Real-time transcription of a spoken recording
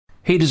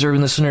Hey,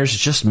 deserving listeners,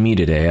 just me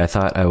today. I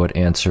thought I would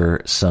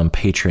answer some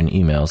patron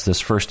emails. This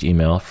first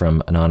email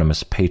from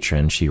anonymous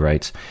patron, she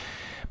writes,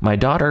 my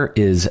daughter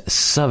is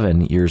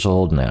 7 years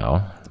old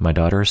now.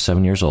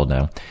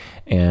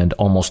 And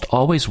almost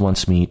always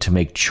wants me to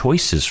make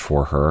choices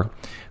for her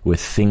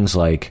with things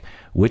like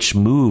which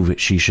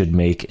move she should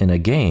make in a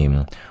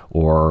game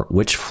or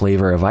which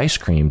flavor of ice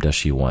cream does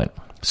she want.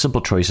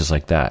 Simple choices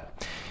like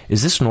that.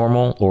 Is this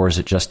normal or is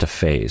it just a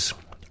phase?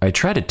 I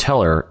try to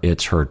tell her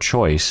it's her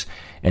choice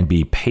and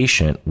be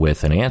patient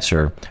with an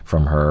answer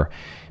from her,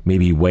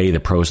 maybe weigh the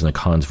pros and the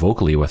cons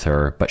vocally with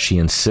her, but she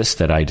insists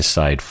that I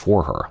decide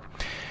for her.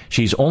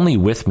 She's only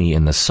with me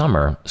in the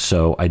summer,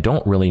 so I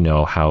don't really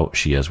know how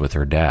she is with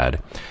her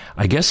dad.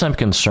 I guess I'm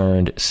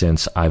concerned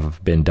since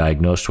I've been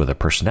diagnosed with a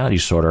personality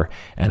disorder,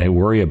 and I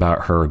worry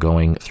about her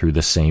going through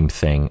the same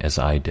thing as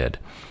I did.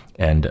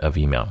 End of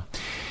email.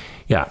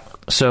 Yeah,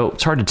 so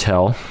it's hard to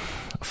tell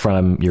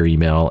from your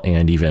email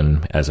and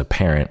even as a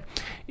parent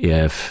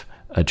if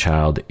a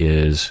child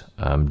is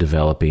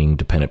developing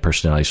dependent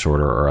personality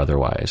disorder or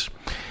otherwise.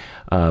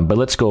 But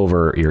let's go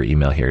over your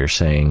email here. You're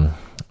saying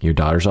your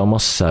daughter's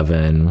almost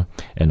 7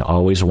 and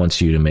always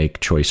wants you to make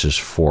choices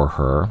for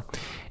her.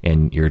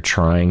 And you're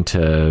trying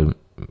to,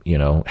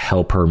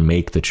 help her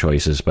make the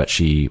choices, but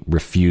she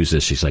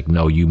refuses. She's like,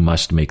 no, you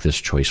must make this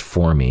choice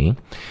for me.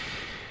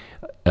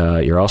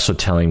 You're also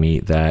telling me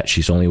that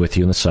she's only with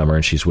you in the summer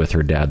and she's with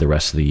her dad the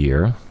rest of the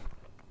year.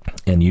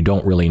 And you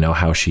don't really know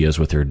how she is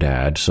with her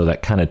dad. So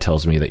that kind of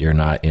tells me that you're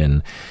not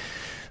in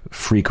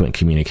frequent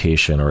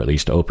communication or at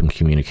least open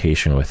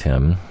communication with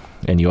him.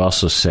 And you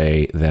also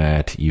say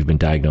that you've been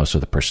diagnosed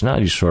with a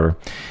personality disorder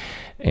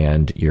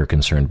and you're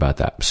concerned about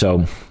that.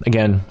 So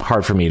again,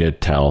 hard for me to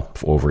tell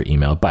over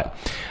email, but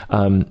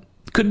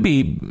could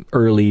be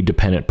early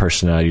dependent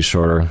personality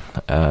disorder.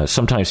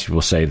 Sometimes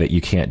people say that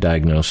you can't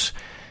diagnose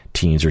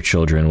teens or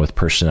children with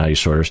personality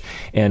disorders.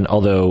 And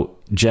although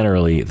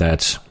generally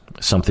that's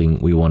something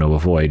we want to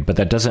avoid, but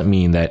that doesn't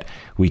mean that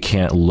we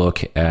can't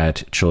look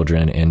at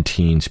children and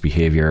teens'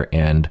 behavior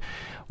and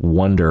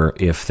wonder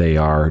if they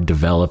are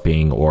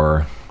developing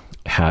or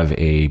have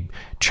a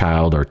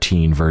child or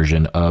teen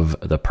version of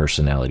the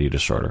personality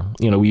disorder.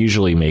 We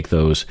usually make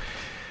those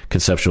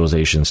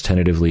conceptualizations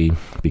tentatively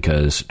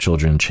because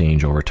children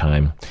change over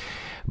time.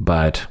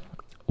 But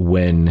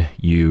when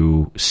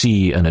you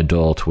see an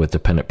adult with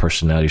dependent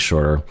personality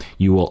disorder,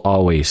 you will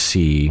always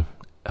see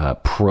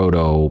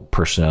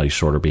proto-personality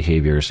disorder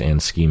behaviors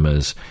and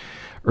schemas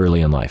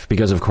early in life.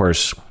 Because, of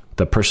course,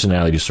 the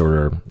personality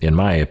disorder, in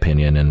my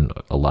opinion, and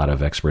a lot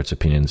of experts'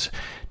 opinions,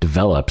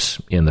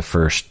 develops in the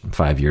first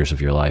 5 years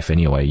of your life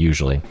anyway,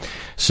 usually.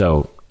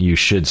 So you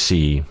should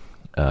see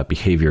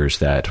behaviors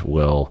that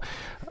will,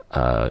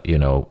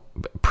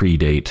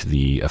 predate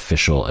the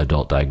official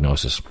adult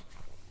diagnosis.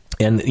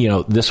 And,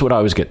 this would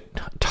always get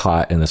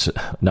taught in this,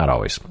 not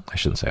always, I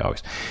shouldn't say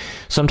always.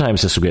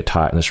 Sometimes this will get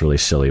taught in this really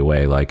silly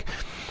way, like,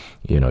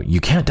 you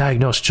can't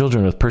diagnose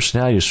children with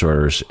personality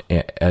disorders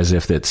as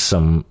if it's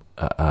some,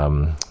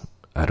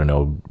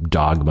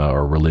 dogma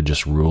or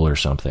religious rule or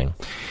something.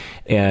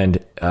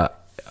 And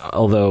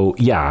although,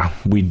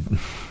 we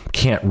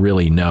can't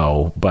really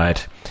know,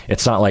 but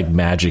it's not like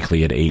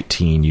magically at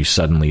 18 you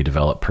suddenly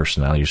develop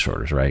personality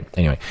disorders, right?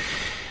 Anyway,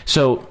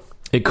 so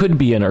it could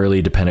be an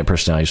early dependent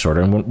personality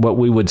disorder. And what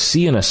we would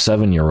see in a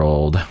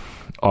 7-year-old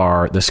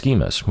are the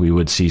schemas. We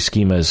would see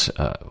schemas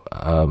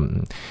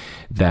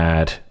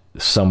that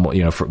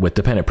with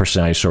dependent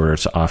personality disorder,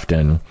 it's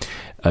often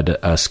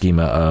a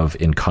schema of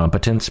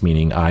incompetence,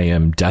 meaning I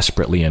am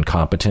desperately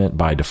incompetent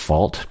by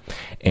default,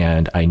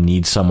 and I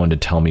need someone to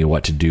tell me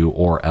what to do,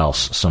 or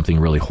else something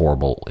really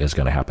horrible is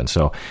going to happen.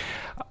 So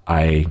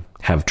I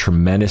have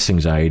tremendous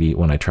anxiety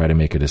when I try to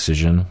make a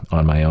decision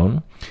on my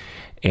own,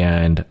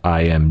 and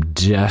I am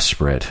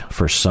desperate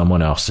for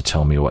someone else to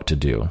tell me what to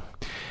do.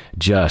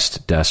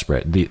 Just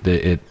desperate.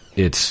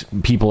 It's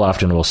people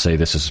often will say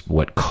this is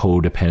what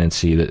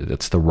codependency.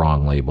 That's the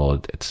wrong label.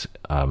 It's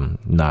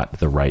not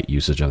the right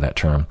usage of that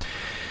term.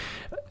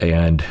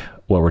 And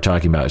what we're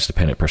talking about is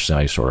dependent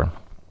personality disorder.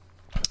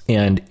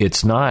 And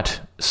it's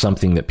not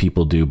something that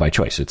people do by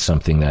choice. It's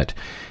something that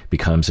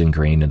becomes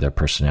ingrained in their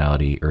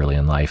personality early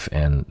in life,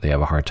 and they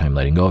have a hard time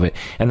letting go of it.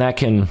 And that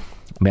can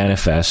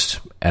manifest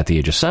at the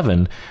age of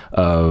 7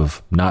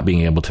 of not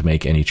being able to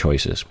make any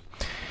choices.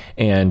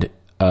 And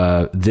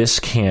this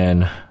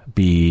can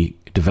be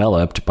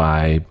developed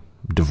by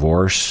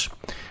divorce,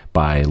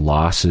 by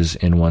losses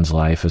in one's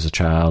life as a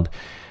child,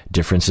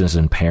 differences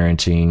in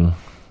parenting,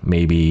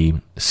 maybe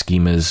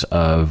schemas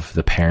of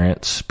the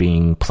parents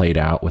being played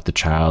out with the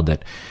child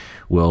that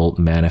will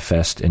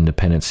manifest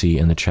independency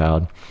in the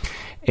child.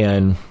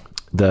 And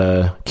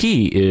the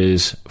key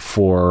is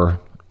for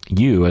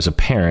you as a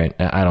parent.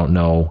 I don't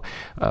know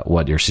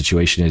what your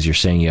situation is. You're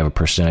saying you have a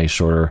personality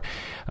disorder.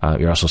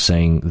 You're also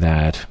saying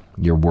that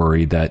you're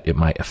worried that it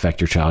might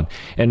affect your child.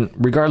 And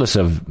regardless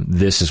of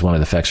this is one of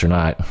the effects or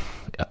not,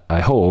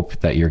 I hope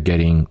that you're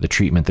getting the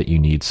treatment that you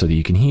need so that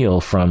you can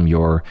heal from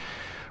your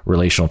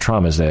relational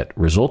traumas that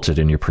resulted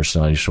in your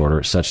personality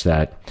disorder, such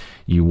that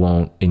you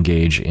won't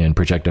engage in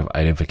projective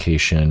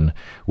identification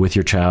with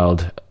your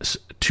child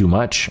too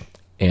much.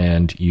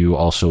 And you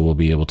also will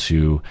be able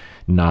to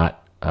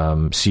not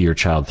see your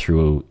child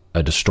through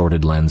a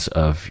distorted lens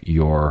of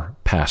your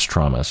past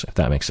traumas, if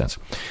that makes sense.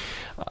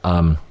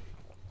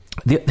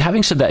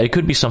 Having said that, it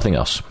could be something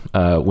else.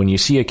 When you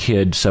see a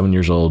kid 7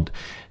 years old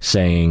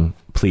saying,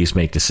 please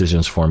make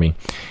decisions for me,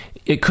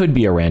 it could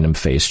be a random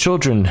phase.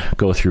 Children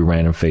go through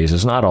random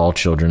phases. Not all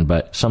children,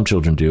 but some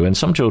children do. And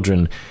some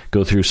children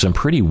go through some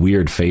pretty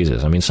weird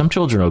phases. I mean, some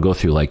children will go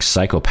through like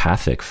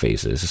psychopathic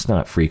phases. It's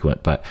not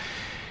frequent, but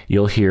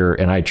you'll hear,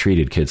 and I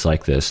treated kids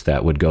like this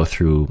that would go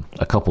through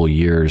a couple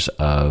years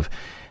of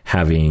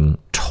having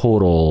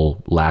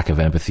total lack of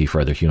empathy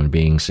for other human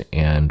beings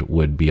and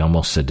would be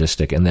almost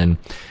sadistic, and then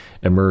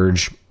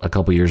emerge a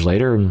couple years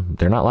later and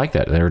they're not like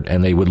that.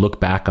 And they would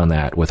look back on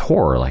that with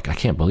horror, like, I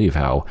can't believe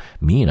how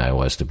mean I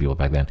was to people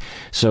back then.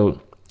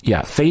 So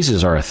yeah,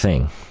 phases are a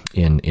thing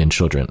in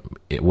children,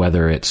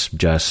 whether it's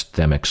just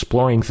them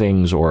exploring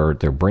things or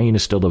their brain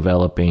is still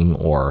developing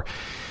or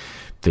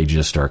they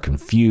just are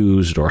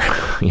confused, or,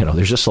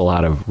 there's just a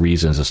lot of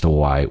reasons as to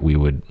why we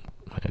would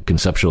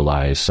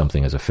conceptualize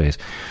something as a phase.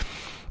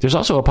 There's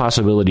also a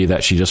possibility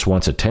that she just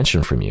wants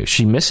attention from you.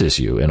 She misses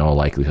you in all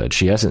likelihood.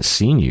 She hasn't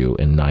seen you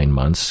in 9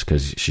 months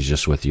because she's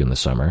just with you in the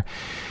summer.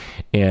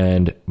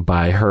 And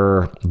by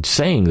her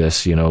saying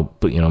this,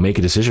 make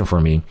a decision for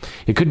me,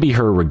 it could be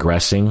her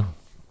regressing,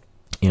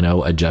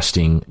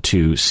 adjusting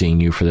to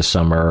seeing you for the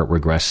summer,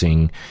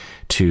 regressing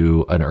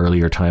to an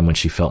earlier time when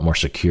she felt more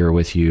secure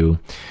with you.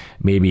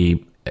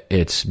 Maybe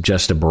it's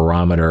just a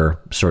barometer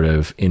sort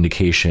of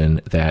indication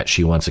that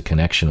she wants a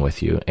connection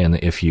with you.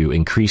 And if you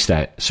increase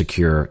that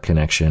secure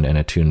connection and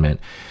attunement,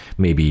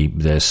 maybe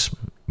this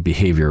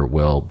behavior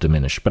will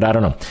diminish. But I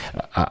don't know.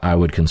 I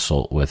would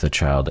consult with a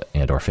child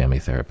and or family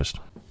therapist.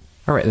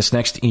 All right. This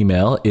next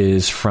email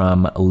is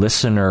from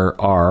listener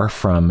R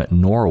from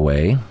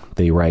Norway.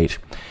 They write,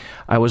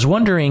 I was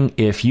wondering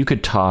if you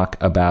could talk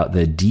about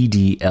the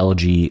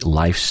DDLG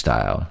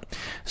lifestyle.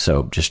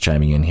 So just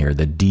chiming in here,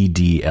 the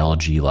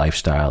DDLG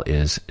lifestyle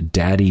is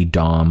Daddy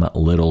Dom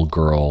Little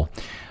Girl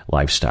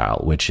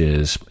lifestyle, which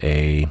is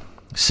a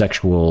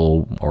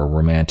sexual or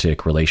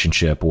romantic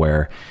relationship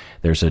where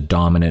there's a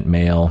dominant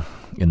male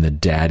in the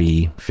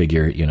daddy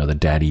figure, the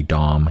daddy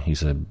dom.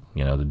 He's the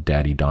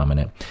daddy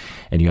dominant.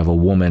 And you have a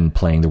woman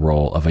playing the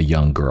role of a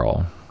young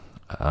girl.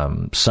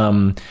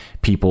 Some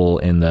people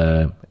in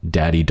the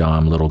daddy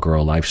dom little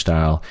girl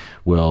lifestyle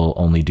will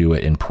only do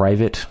it in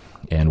private,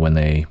 and when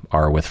they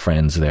are with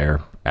friends, they're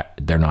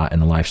not in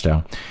the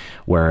lifestyle.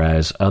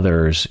 Whereas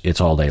others,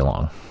 it's all day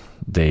long.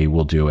 They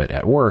will do it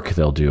at work.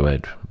 They'll do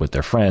it with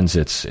their friends.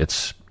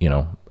 It's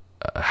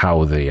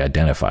how they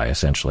identify,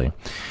 essentially.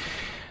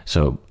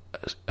 So,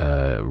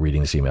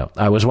 reading this email,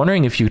 I was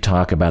wondering if you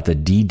talk about the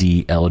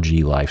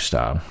DDLG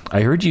lifestyle.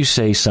 I heard you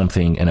say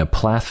something in a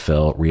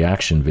Plathville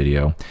reaction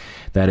video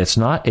that it's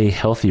not a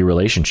healthy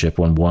relationship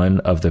when one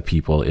of the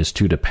people is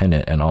too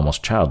dependent and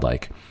almost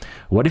childlike.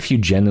 What if you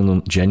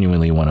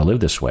genuinely want to live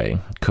this way?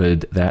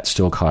 Could that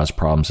still cause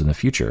problems in the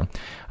future?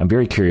 I'm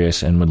very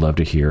curious and would love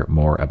to hear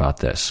more about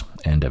this.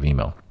 End of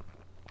email.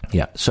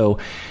 Yeah, so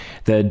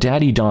the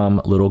daddy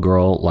dom little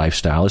girl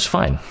lifestyle is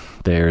fine.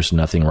 There's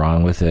nothing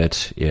wrong with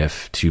it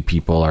if two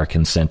people are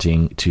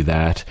consenting to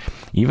that.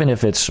 Even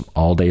if it's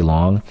all day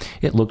long,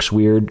 it looks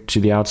weird to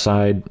the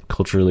outside.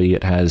 Culturally,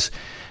 it has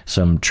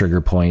some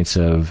trigger points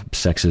of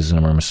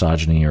sexism or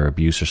misogyny or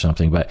abuse or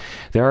something. But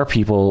there are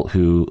people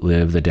who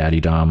live the daddy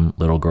dom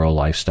little girl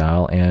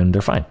lifestyle and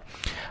they're fine.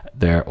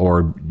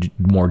 Or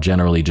more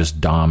generally,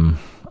 just dom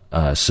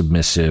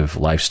submissive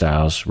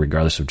lifestyles,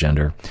 regardless of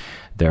gender.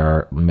 There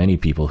are many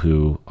people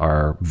who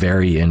are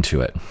very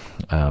into it,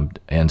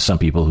 and some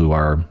people who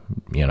are,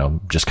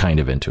 just kind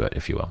of into it,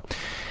 if you will.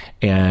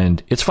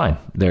 And it's fine.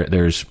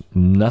 There's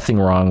nothing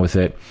wrong with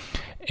it,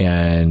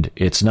 and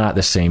it's not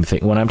the same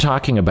thing. When I'm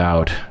talking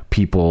about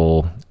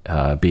people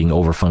being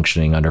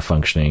overfunctioning,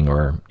 underfunctioning,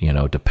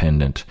 or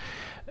dependent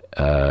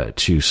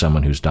to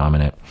someone who's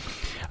dominant,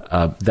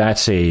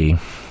 that's the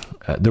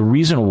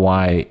reason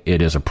why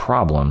it is a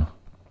problem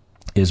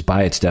is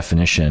by its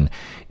definition,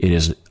 it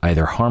is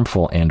either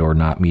harmful and or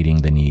not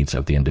meeting the needs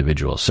of the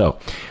individual. So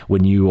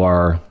when you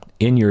are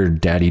in your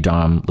daddy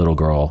dom little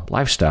girl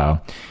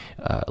lifestyle,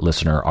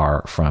 listener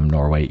R from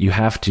Norway, you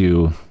have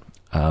to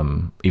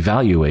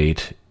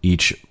evaluate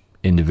each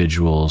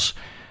individual's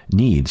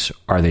needs.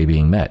 Are they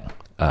being met?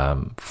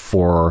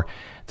 For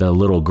the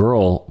little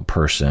girl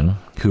person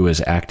who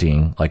is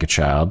acting like a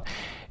child,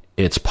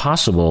 it's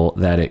possible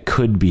that it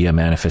could be a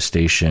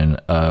manifestation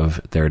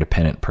of their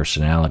dependent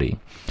personality.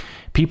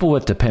 People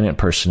with dependent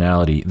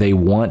personality, they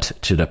want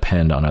to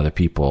depend on other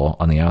people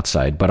on the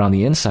outside, but on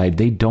the inside,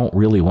 they don't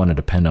really want to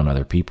depend on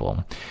other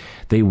people.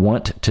 They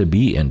want to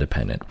be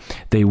independent.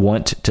 They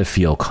want to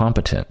feel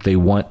competent. They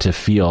want to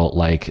feel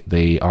like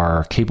they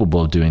are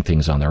capable of doing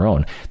things on their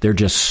own. They're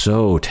just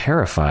so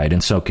terrified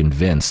and so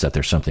convinced that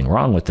there's something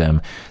wrong with them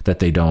that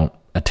they don't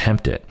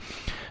attempt it.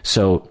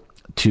 So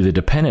to the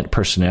dependent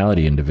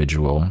personality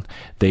individual,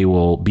 they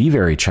will be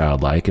very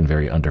childlike and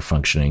very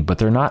underfunctioning, but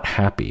they're not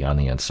happy on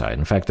the inside.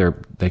 In fact,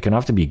 they can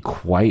often be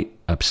quite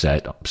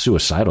upset,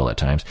 suicidal at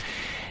times.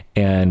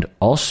 And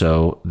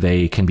also,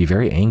 they can be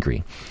very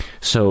angry.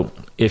 So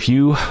if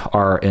you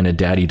are in a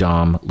daddy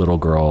dom little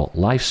girl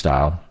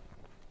lifestyle,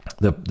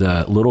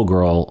 the little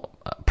girl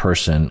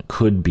person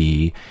could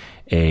be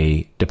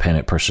a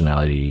dependent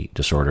personality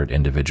disordered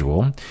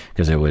individual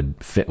because it would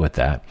fit with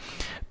that.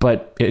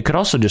 But it could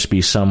also just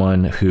be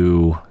someone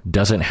who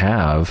doesn't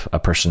have a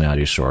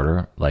personality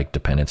disorder like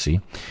dependency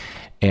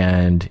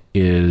and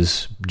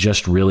is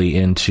just really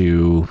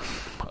into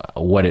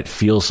what it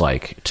feels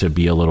like to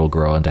be a little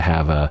girl and to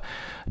have a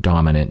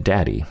dominant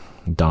daddy,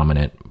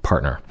 dominant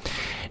partner.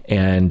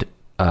 And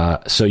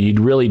so you'd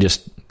really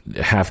just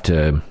have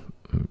to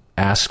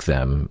ask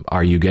them,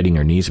 are you getting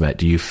your needs met?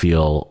 Do you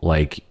feel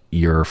like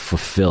you're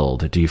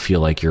fulfilled? Do you feel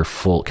like you're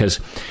full?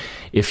 Because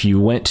if you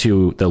went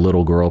to the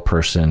little girl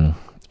person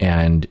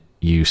and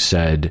you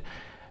said,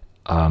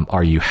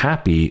 are you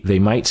happy? They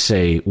might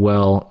say,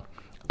 well,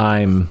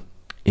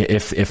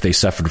 if they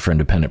suffered from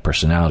independent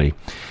personality,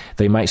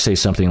 they might say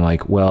something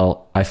like,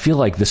 well, I feel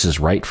like this is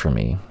right for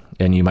me.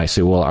 And you might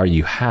say, well, are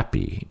you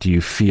happy? Do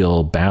you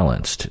feel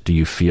balanced? Do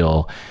you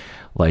feel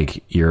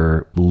like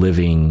you're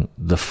living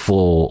the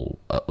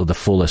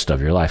fullest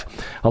of your life?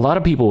 A lot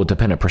of people with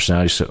dependent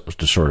personality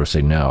disorder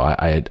say, no,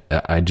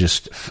 I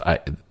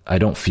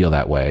don't feel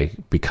that way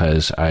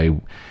because I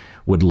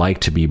would like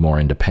to be more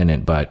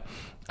independent, but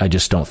I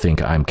just don't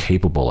think I'm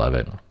capable of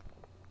it.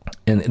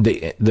 And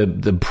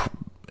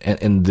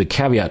the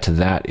caveat to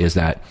that is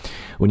that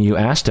when you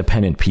ask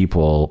dependent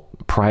people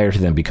prior to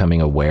them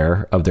becoming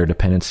aware of their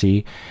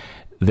dependency,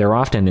 they're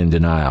often in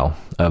denial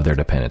of their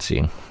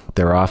dependency.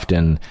 They're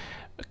often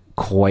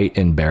quite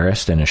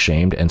embarrassed and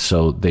ashamed, and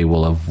so they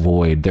will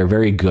avoid. They're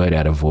very good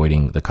at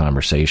avoiding the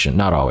conversation.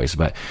 Not always,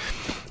 but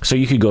so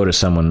you could go to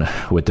someone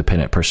with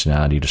dependent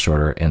personality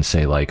disorder and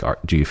say, like,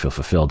 do you feel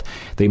fulfilled?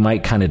 They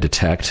might kind of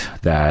detect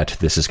that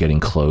this is getting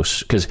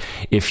close, because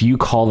if you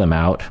call them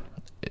out,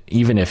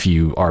 even if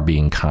you are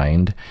being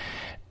kind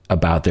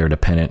about their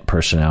dependent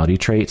personality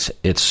traits,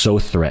 it's so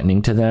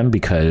threatening to them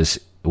because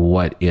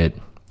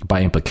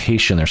by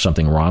implication, there's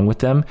something wrong with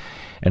them.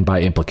 And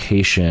by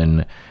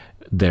implication,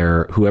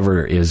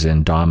 whoever is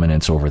in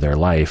dominance over their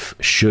life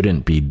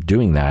shouldn't be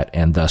doing that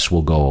and thus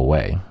will go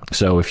away.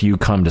 So if you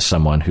come to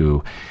someone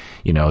who,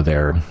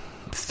 they're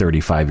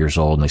 35 years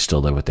old and they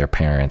still live with their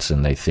parents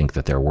and they think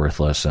that they're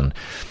worthless and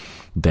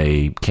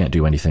they can't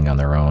do anything on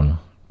their own,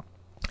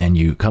 and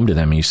you come to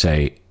them and you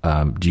say,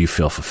 do you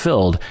feel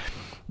fulfilled?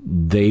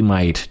 They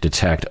might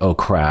detect, oh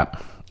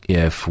crap,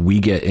 if we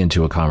get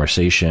into a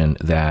conversation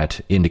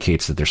that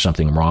indicates that there's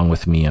something wrong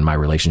with me and my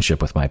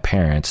relationship with my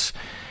parents,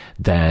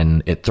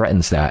 then it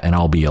threatens that and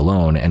I'll be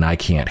alone and I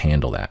can't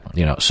handle that.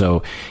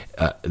 So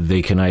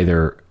they can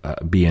either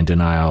be in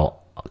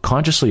denial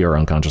consciously or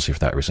unconsciously for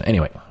that reason.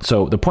 Anyway,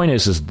 so the point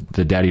is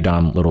the daddy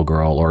dom little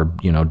girl or,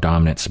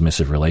 dominant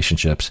submissive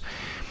relationships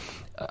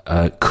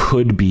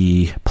could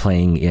be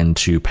playing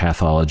into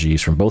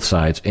pathologies from both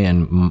sides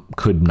and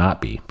could not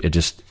be. You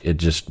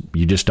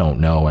just don't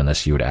know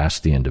unless you would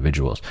ask the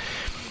individuals.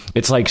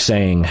 It's like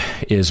saying,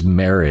 is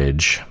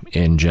marriage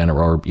in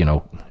general,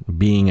 or,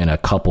 being in a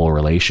couple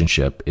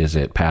relationship, is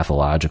it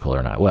pathological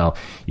or not? Well,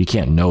 you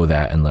can't know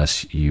that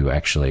unless you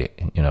actually,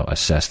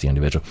 assess the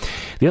individual.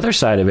 The other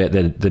side of it,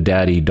 the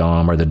daddy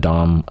dom or the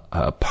dom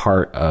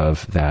part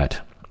of that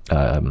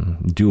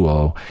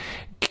duo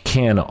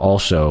can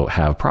also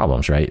have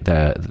problems, right?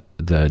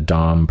 The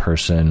dom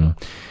person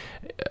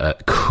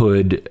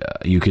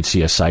you could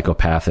see a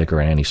psychopathic or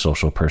an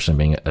antisocial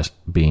person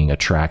being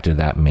attracted to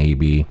that.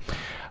 Maybe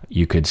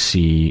you could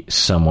see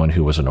someone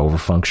who was an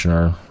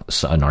overfunctioner,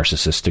 a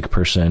narcissistic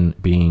person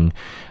being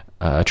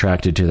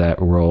attracted to that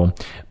role.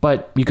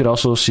 But you could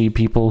also see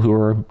people who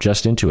are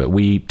just into it.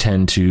 We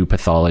tend to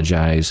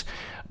pathologize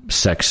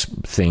sex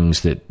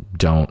things that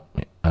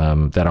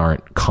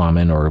aren't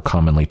common or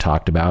commonly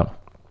talked about.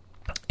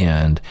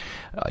 And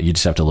you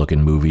just have to look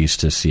in movies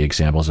to see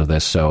examples of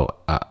this. So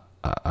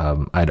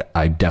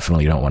I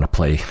definitely don't want to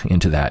play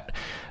into that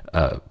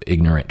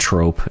ignorant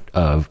trope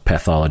of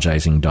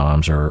pathologizing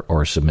doms or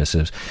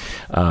submissives.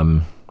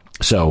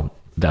 So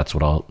that's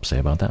what I'll say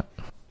about that.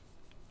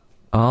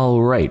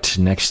 All right,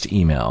 next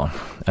email.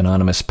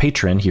 Anonymous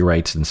patron, he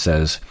writes and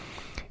says,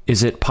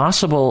 is it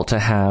possible to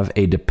have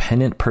a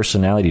dependent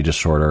personality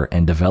disorder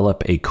and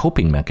develop a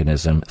coping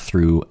mechanism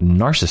through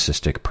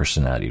narcissistic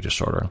personality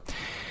disorder?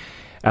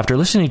 After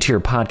listening to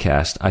your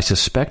podcast, I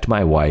suspect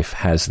my wife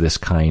has this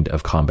kind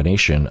of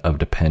combination of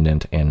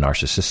dependent and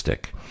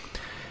narcissistic.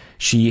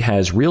 She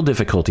has real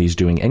difficulties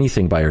doing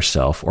anything by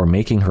herself or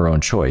making her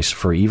own choice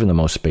for even the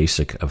most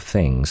basic of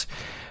things,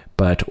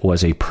 but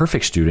was a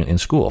perfect student in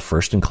school,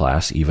 first in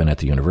class, even at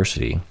the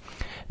university.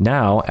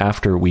 Now,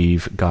 after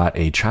we've got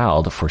a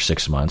child for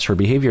 6 months, her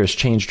behavior has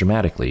changed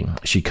dramatically.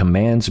 She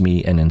commands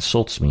me and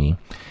insults me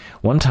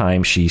One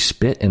time she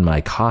spit in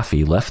my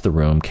coffee, left the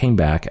room, came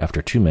back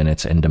after 2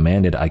 minutes, and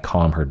demanded I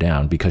calm her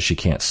down because she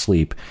can't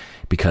sleep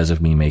because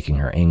of me making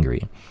her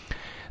angry.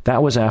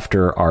 That was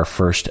after our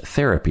first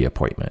therapy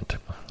appointment.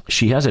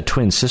 She has a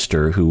twin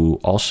sister who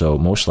also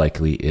most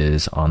likely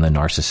is on the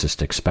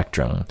narcissistic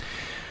spectrum.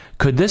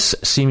 Could this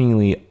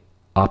seemingly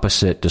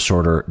opposite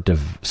disorder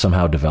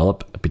somehow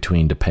develop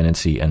between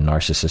dependency and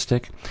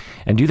narcissistic?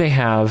 And do you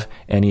have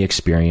any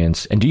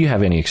experience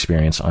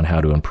on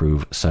how to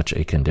improve such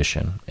a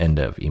condition? End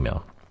of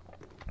email.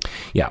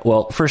 Yeah,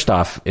 well, first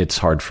off, it's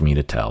hard for me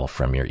to tell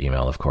from your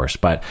email, of course,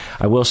 but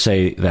I will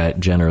say that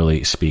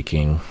generally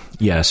speaking,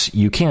 yes,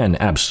 you can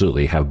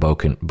absolutely have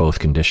both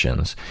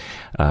conditions,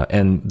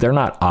 and they're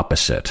not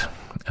opposite.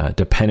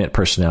 Dependent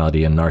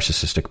personality and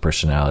narcissistic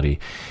personality,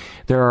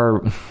 there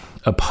are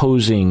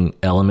opposing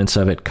elements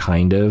of it,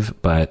 kind of,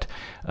 but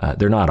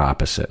they're not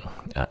opposite.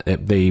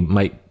 They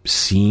might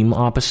seem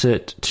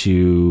opposite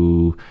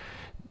to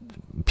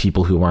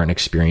people who aren't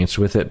experienced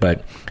with it,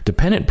 but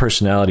dependent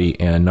personality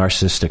and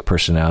narcissistic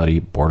personality,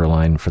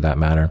 borderline for that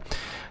matter,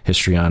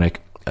 histrionic,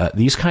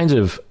 these kinds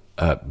of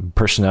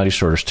personality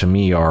disorders to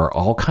me are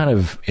all kind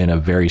of in a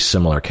very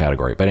similar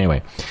category. But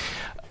anyway,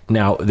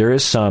 now there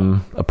is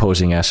some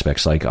opposing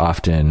aspects, like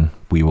often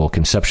we will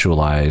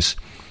conceptualize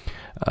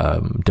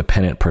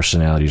dependent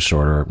personality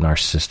disorder,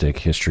 narcissistic,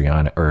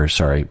 histrionic,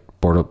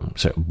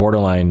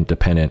 borderline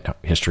dependent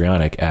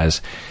histrionic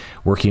as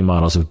working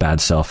models of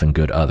bad self and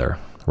good other,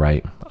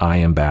 right? I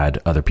am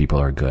bad, other people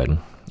are good.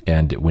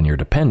 And when you're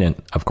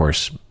dependent, of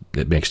course,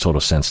 it makes total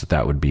sense that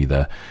that would be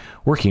the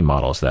working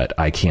models, that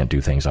I can't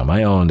do things on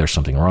my own, there's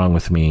something wrong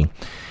with me,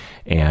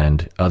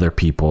 and other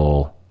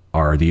people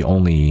are the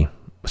only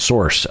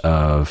source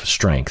of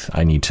strength.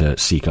 I need to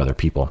seek other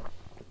people.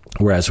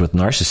 Whereas with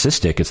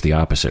narcissistic, it's the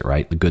opposite,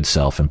 right? The good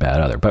self and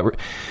bad other. But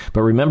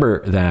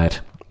remember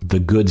that the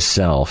good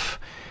self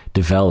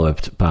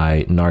developed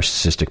by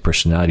narcissistic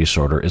personality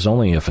disorder is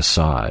only a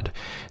facade.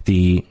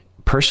 The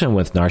person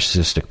with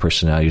narcissistic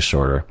personality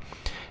disorder,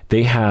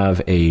 they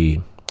have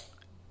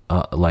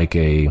like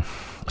a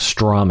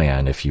straw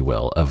man, if you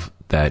will, of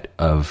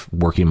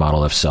working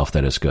model of self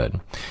that is good.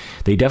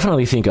 They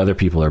definitely think other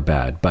people are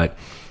bad, but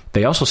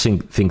they also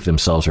think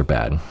themselves are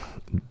bad.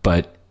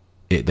 But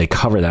they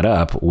cover that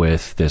up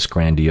with this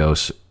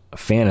grandiose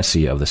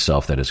fantasy of the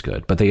self that is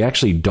good, but they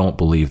actually don't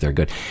believe they're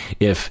good.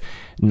 If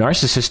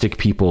narcissistic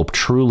people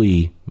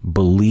truly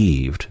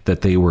believed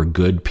that they were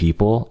good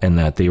people and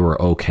that they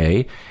were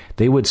okay,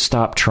 they would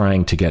stop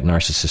trying to get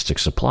narcissistic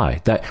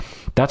supply.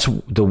 That's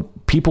the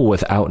people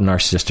without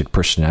narcissistic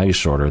personality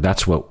disorder.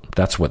 That's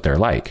what they're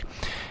like.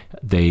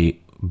 They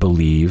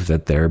believe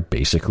that they're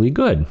basically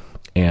good,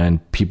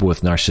 and people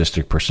with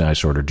narcissistic personality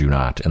disorder do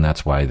not, and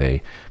that's why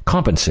they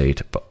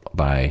compensate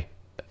by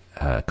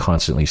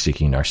constantly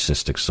seeking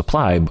narcissistic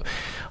supply,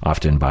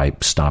 often by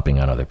stomping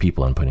on other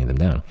people and putting them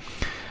down.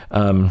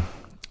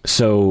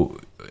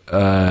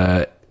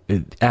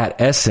 At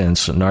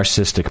essence,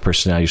 narcissistic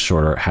personality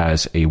disorder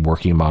has a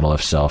working model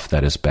of self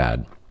that is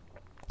bad.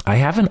 I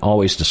haven't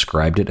always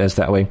described it as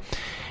that way.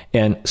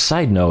 And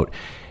side note,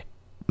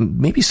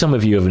 maybe some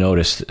of you have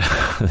noticed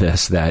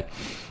this, that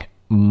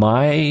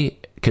my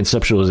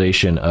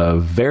conceptualization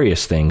of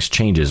various things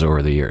changes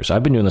over the years.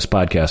 I've been doing this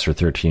podcast for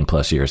 13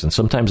 plus years, and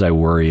sometimes I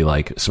worry,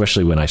 like,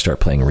 especially when I start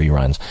playing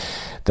reruns,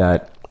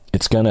 that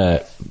it's going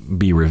to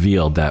be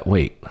revealed that,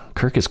 wait,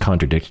 Kirk is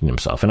contradicting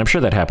himself. And I'm sure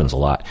that happens a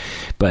lot.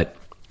 But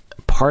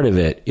part of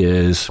it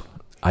is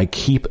I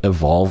keep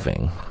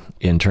evolving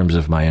in terms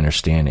of my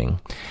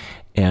understanding.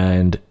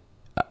 And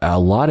a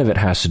lot of it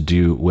has to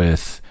do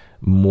with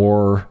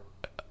more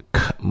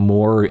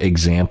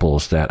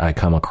examples that I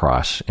come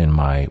across in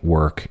my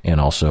work and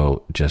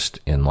also just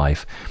in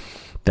life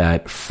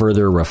that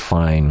further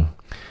refine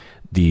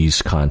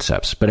these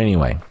concepts. But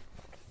anyway,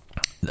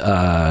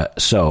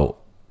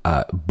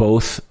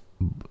 both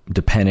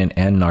dependent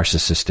and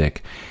narcissistic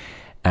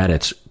at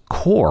its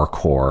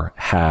core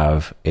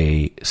have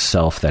a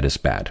self that is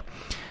bad.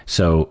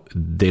 So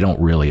they don't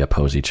really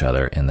oppose each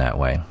other in that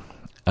way.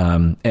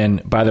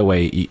 And by the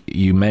way,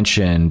 you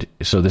mentioned,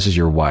 so this is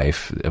your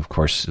wife. Of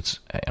course, it's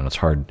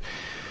hard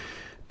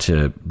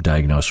to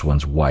diagnose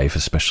one's wife,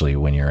 especially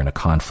when you're in a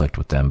conflict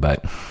with them,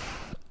 but,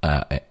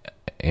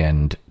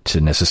 and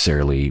to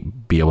necessarily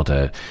be able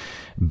to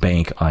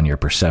bank on your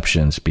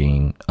perceptions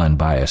being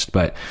unbiased.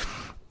 But,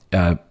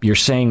 you're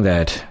saying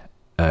that,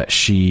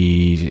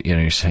 she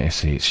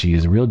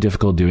is real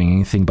difficult doing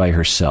anything by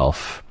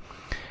herself.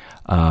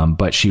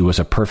 But she was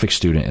a perfect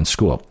student in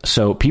school.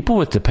 So people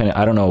with dependent,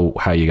 I don't know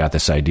how you got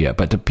this idea,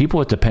 but the people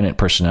with dependent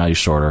personality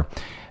disorder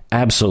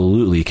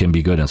absolutely can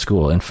be good in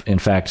school. In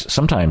fact,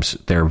 sometimes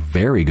they're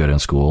very good in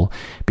school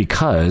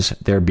because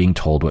they're being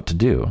told what to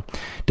do.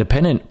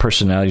 Dependent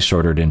personality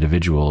disordered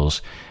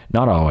individuals,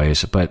 not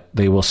always, but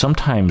they will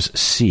sometimes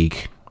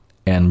seek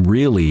and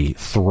really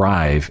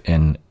thrive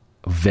in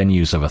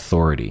venues of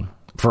authority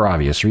for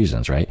obvious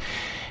reasons, right?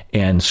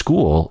 And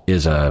school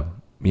is a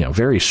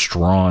very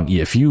strong.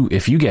 If you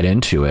get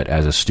into it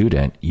as a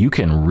student, you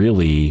can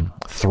really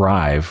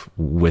thrive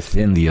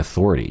within the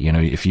authority.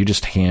 If you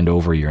just hand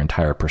over your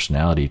entire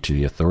personality to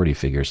the authority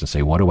figures and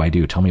say, what do I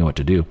do? Tell me what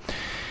to do.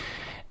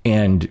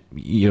 And,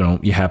 you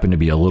happen to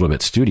be a little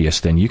bit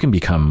studious, then you can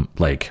become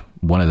like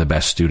one of the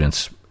best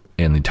students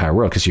in the entire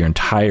world, because your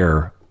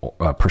entire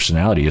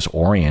personality is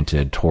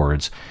oriented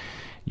towards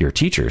your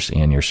teachers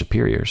and your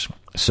superiors.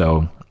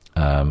 So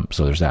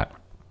there's that.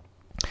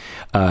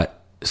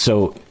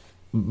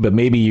 But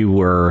maybe you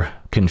were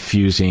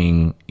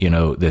confusing,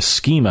 this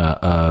schema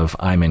of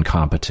I'm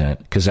incompetent,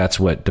 because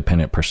that's what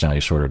dependent personality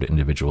disordered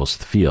individuals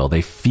feel.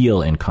 They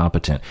feel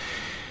incompetent,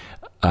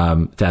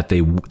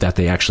 that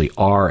they actually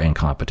are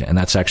incompetent. And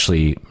that's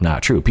actually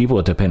not true. People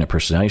with dependent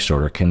personality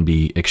disorder can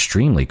be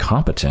extremely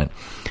competent,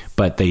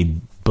 but they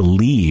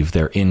believe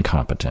they're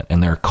incompetent,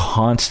 and they're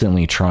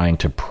constantly trying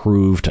to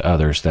prove to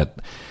others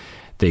that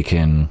they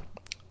can,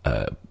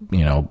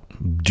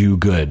 do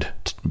good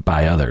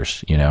by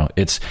others.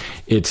 It's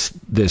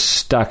this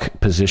stuck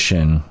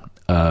position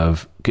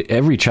of,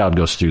 every child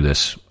goes through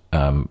this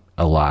a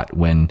lot.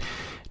 When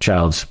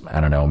child's, I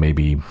don't know,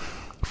 maybe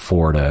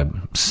 4 to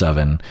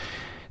 7,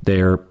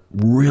 they're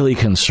really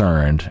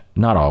concerned,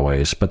 not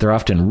always, but they're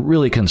often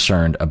really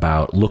concerned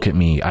about, look at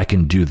me, I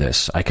can do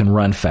this, I can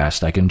run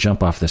fast, I can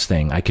jump off this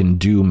thing, I can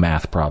do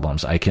math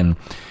problems, I can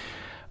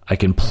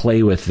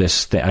play with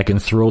this thing, I can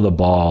throw the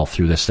ball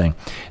through this thing.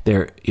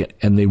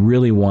 And they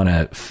really want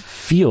to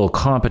feel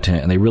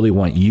competent, and they really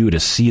want you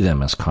to see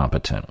them as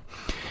competent.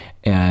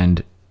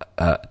 And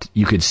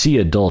you could see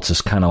adults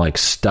as kind of like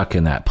stuck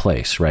in that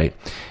place, right?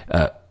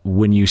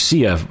 When you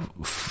see a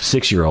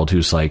 6-year-old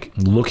who's like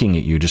looking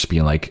at you, just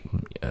being like,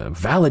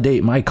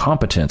 validate my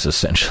competence,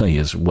 essentially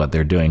is what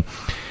they're doing.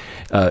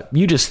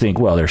 You just think,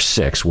 well, they're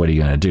 6. What are you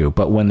going to do?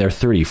 But when they're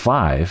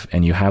 35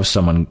 and you have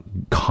someone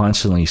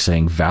constantly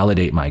saying,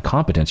 validate my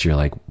competence, you're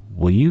like,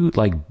 will you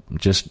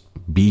just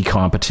be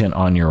competent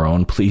on your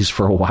own, please,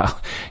 for a while?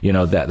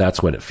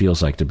 That's what it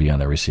feels like to be on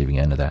the receiving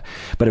end of that.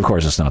 But of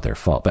course, it's not their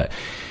fault. But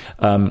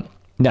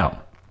now,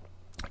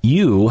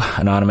 you,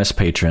 anonymous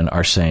patron,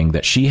 are saying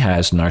that she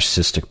has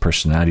narcissistic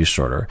personality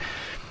disorder.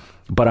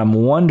 But I'm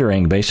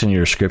wondering, based on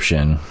your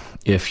description,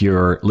 if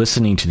you're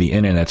listening to the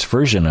internet's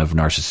version of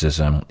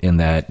narcissism, in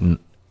that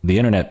the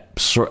internet,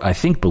 I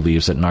think,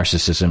 believes that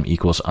narcissism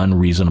equals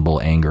unreasonable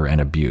anger and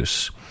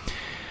abuse.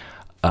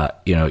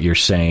 You're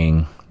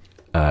saying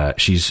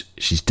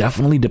she's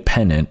definitely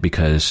dependent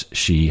because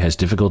she has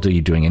difficulty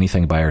doing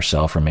anything by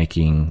herself or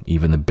making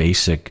even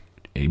basic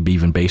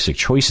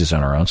choices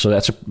on her own. So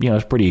that's a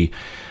pretty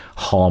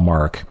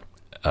hallmark,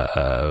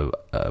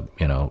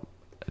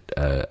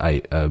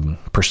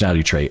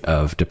 personality trait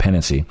of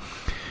dependency.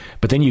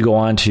 But then you go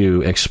on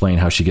to explain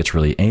how she gets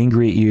really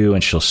angry at you,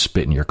 and she'll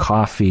spit in your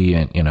coffee,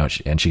 and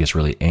and she gets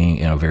really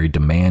very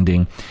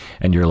demanding,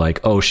 and you're like,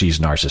 oh, she's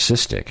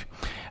narcissistic.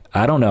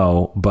 I don't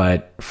know,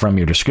 but from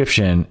your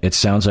description, it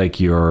sounds like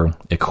you're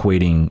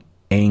equating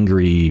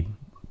angry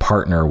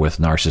partner with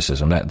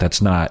narcissism.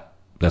 That's not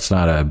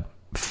a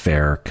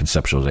fair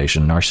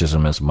conceptualization.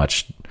 Narcissism is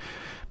much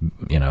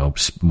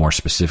more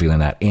specific than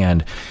that,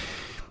 and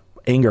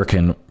anger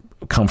can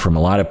come from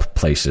a lot of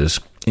places,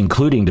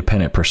 including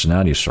dependent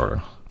personality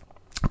disorder.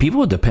 People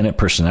with dependent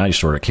personality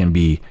disorder can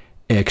be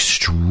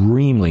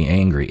extremely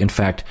angry. In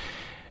fact,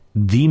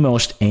 the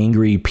most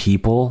angry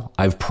people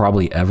I've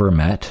probably ever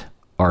met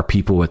are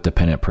people with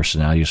dependent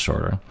personality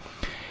disorder.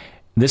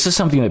 This is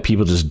something that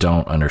people just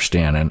don't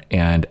understand,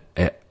 and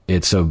I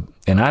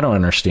don't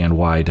understand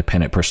why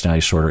dependent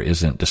personality disorder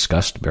isn't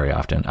discussed very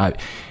often.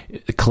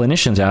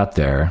 Clinicians out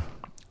there,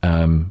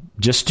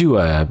 just do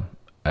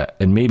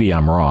and maybe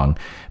I'm wrong,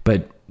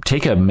 but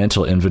take a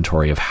mental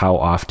inventory of how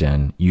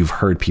often you've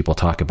heard people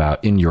talk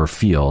about in your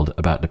field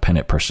about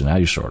dependent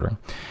personality disorder.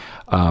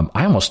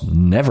 I almost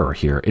never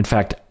hear. In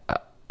fact,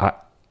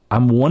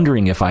 I'm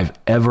wondering if I've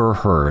ever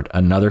heard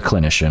another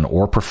clinician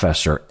or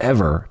professor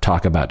ever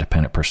talk about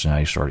dependent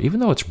personality disorder, even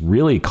though it's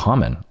really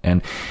common.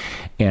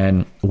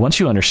 And once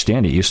you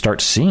understand it, you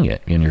start seeing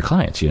it in your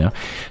clients,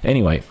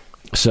 Anyway,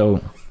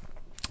 so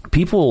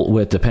people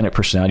with dependent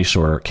personality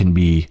disorder can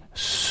be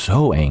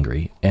so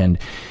angry, and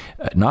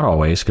not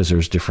always, because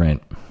there's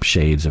different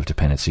shades of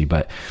dependency,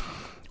 but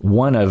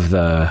one of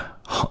the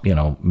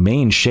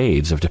main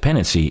shades of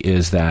dependency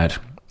is that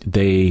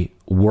they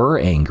were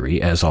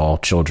angry, as all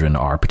children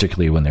are,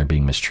 particularly when they're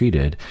being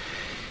mistreated,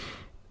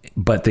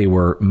 but they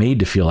were made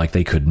to feel like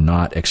they could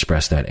not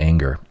express that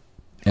anger.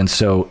 And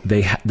so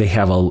they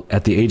have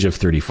at the age of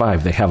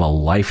 35, they have a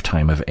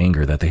lifetime of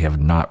anger that they have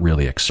not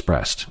really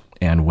expressed.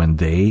 And when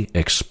they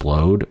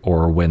explode,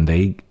 or when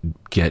they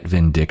get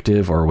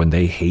vindictive, or when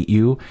they hate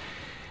you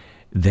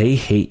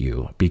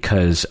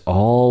because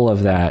all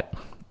of that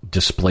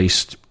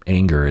displaced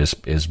anger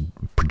is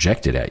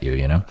projected at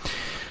you,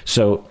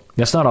 So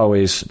that's not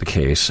always the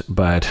case,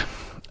 but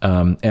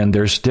and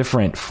there's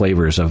different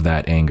flavors of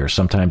that anger.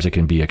 Sometimes it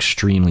can be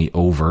extremely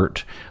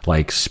overt,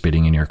 like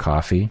spitting in your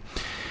coffee,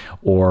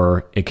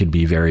 or it could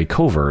be very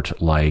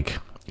covert, like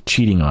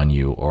cheating on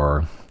you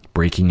or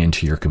breaking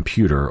into your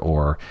computer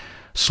or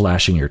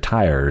slashing your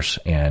tires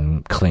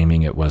and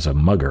claiming it was a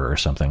mugger or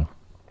something.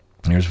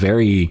 There's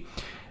very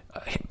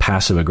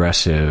passive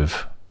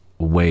aggressive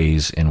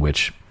ways in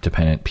which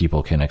dependent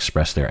people can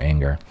express their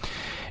anger.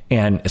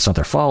 And it's not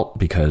their fault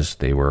because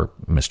they were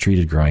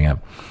mistreated growing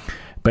up.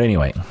 But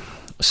anyway,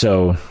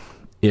 so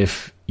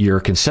if you're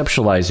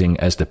conceptualizing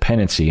as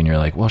dependency and you're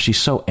like, well, she's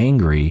so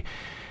angry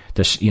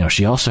that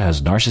she also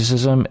has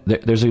narcissism,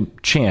 there's a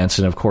chance,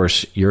 and of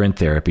course you're in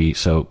therapy,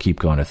 so keep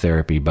going to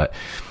therapy, but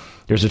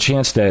there's a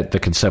chance that the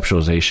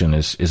conceptualization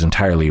is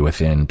entirely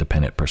within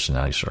dependent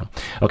personality disorder.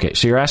 Okay,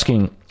 so you're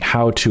asking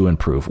how to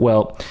improve.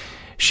 Well,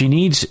 she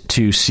needs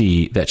to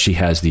see that she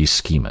has these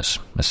schemas,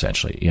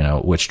 essentially,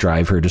 which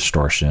drive her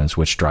distortions,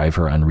 which drive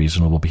her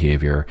unreasonable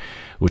behavior,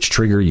 which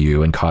trigger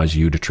you and cause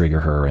you to trigger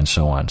her, and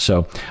so on.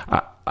 So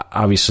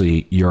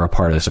obviously, you're a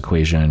part of this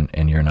equation,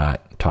 and you're not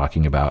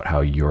talking about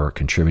how you're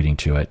contributing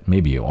to it.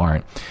 Maybe you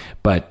aren't,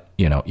 but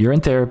you're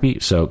in therapy,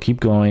 so keep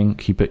going,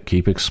 keep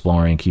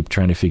exploring, keep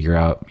trying to figure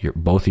out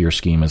both of your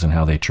schemas and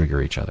how they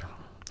trigger each other.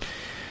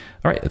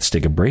 All right, let's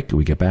take a break. When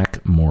we get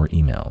back, more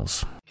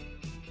emails.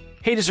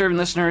 Hey, deserving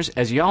listeners,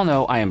 as you all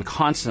know, I am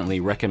constantly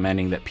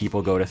recommending that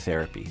people go to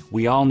therapy.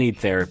 We all need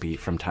therapy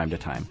from time to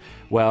time.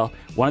 Well,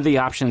 one of the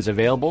options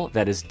available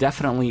that is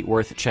definitely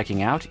worth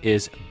checking out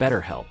is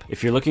BetterHelp.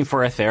 If you're looking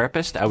for a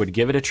therapist, I would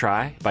give it a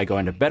try by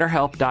going to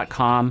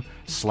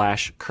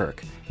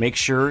betterhelp.com/Kirk. Make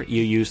sure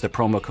you use the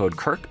promo code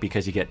Kirk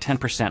because you get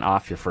 10%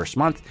 off your first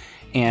month,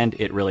 and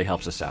it really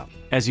helps us out.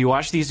 As you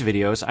watch these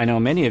videos, I know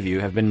many of you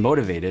have been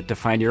motivated to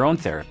find your own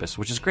therapist,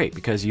 which is great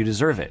because you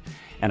deserve it.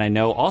 And I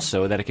know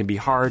also that it can be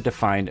hard to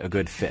find a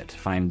good fit,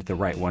 find the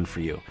right one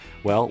for you.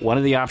 Well, one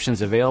of the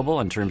options available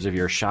in terms of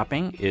your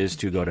shopping is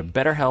to go to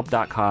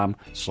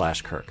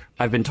betterhelp.com/Kirk.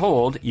 I've been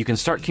told you can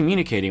start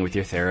communicating with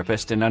your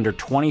therapist in under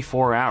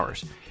 24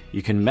 hours.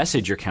 You can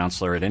message your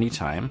counselor at any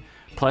time.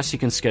 Plus, you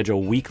can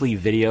schedule weekly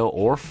video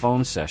or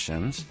phone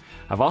sessions.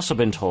 I've also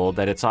been told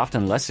that it's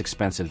often less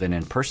expensive than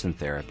in-person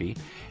therapy,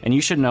 and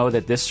you should know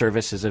that this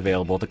service is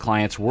available to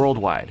clients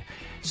worldwide.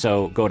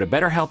 So go to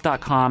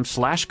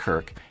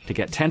betterhelp.com/Kirk to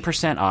get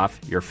 10% off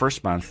your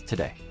first month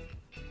today.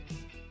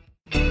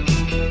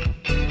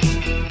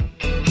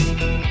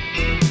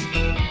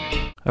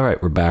 All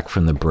right, we're back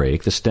from the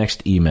break. This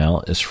next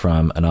email is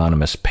from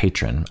anonymous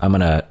patron. I'm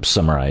going to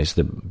summarize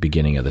the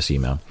beginning of this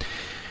email.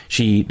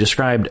 She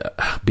described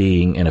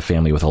being in a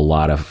family with a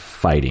lot of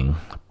fighting,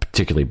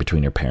 particularly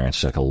between her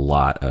parents, like a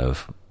lot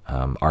of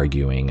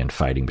arguing and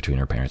fighting between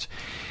her parents.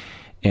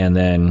 And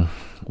then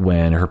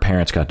when her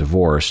parents got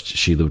divorced,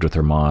 she lived with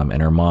her mom,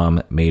 and her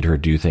mom made her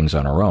do things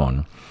on her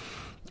own.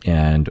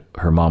 And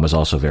her mom was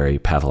also very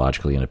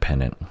pathologically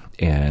independent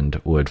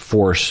and would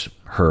force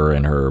her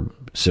and her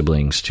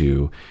siblings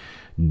to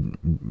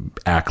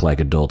act like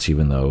adults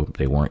even though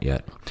they weren't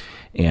yet.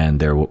 And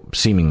there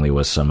seemingly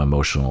was some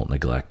emotional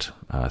neglect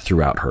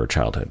throughout her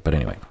childhood. But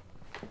anyway,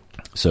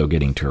 so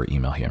getting to her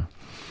email here.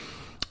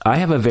 I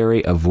have a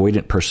very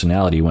avoidant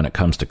personality when it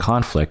comes to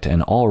conflict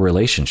and all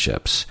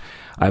relationships.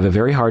 I have a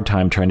very hard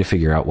time trying to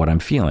figure out what I'm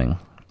feeling.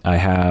 I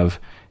have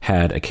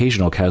had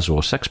occasional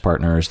casual sex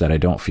partners that I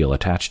don't feel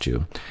attached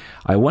to.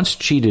 I once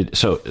cheated.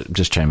 So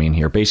just chiming in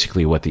here,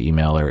 basically what the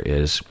emailer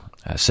is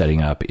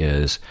setting up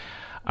is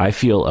I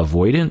feel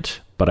avoidant,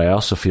 but I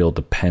also feel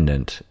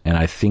dependent. And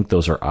I think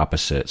those are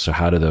opposite. So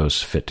how do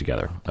those fit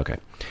together? Okay.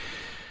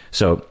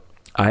 So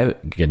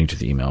getting to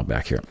the email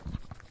back here.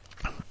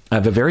 I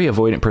have a very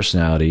avoidant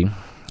personality.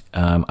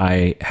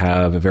 I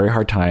have a very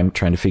hard time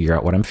trying to figure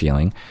out what I'm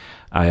feeling.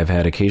 I have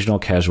had occasional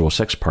casual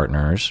sex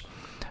partners.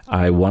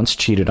 I once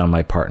cheated on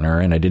my partner,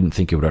 and I didn't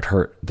think it would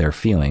hurt their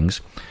feelings.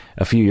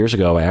 A few years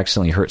ago, I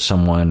accidentally hurt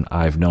someone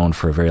I've known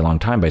for a very long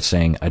time by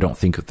saying I don't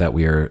think that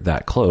we're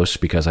that close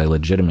because I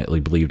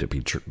legitimately believed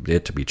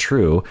it to be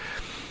true.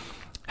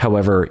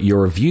 However,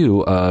 your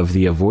view of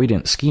the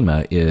avoidant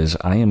schema is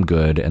I am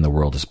good and the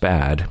world is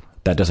bad.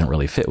 That doesn't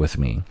really fit with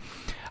me.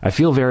 I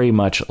feel very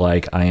much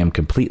like I am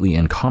completely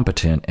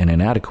incompetent and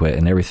inadequate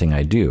in everything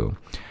I do.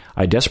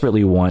 I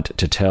desperately want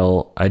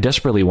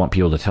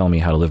people to tell me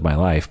how to live my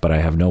life, but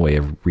I have no way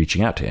of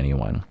reaching out to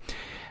anyone.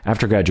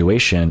 After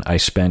graduation, I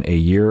spent a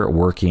year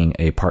working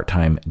a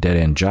part-time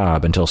dead-end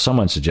job until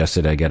someone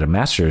suggested I get a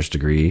master's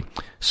degree,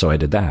 so I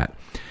did that.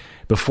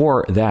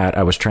 Before that,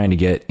 I was trying to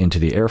get into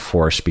the Air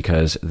Force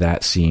because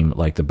that seemed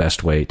like the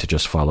best way to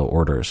just follow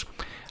orders.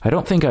 I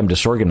don't think I'm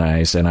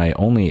disorganized, and I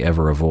only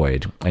ever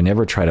avoid. I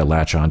never try to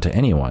latch on to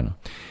anyone.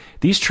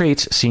 These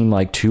traits seem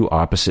like two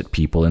opposite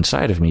people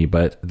inside of me,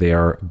 but they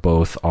are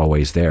both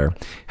always there.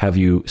 Have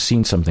you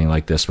seen something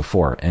like this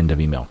before? End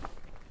of email.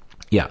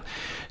 Yeah.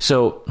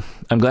 So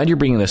I'm glad you're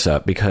bringing this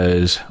up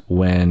because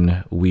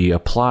when we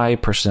apply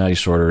personality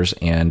disorders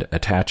and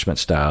attachment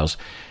styles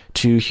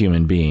to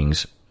human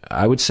beings,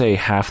 I would say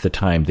half the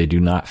time they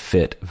do not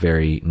fit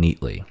very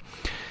neatly.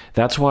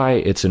 That's why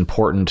it's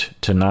important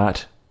to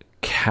not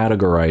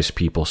categorize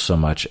people so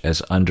much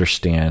as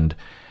understand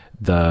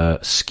the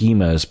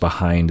schemas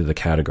behind the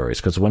categories.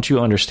 Because once you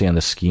understand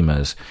the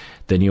schemas,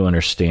 then you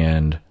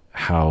understand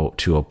how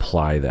to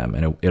apply them,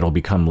 and it'll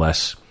become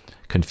less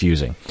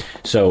confusing.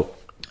 So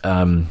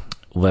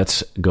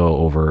let's go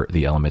over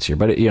the elements here.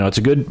 But it's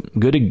a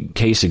good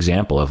case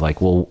example of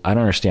like, well, I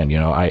don't understand.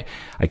 I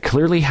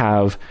clearly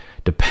have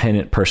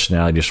dependent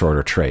personality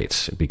disorder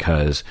traits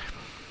because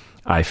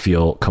I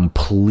feel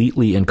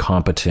completely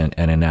incompetent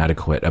and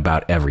inadequate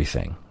about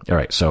everything. All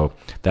right, so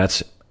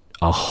that's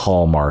a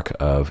hallmark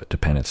of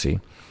dependency.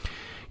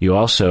 You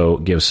also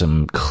give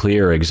some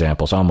clear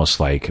examples,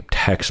 almost like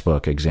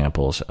textbook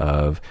examples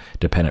of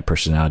dependent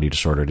personality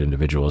disordered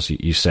individuals.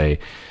 You say,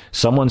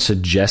 someone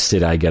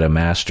suggested I get a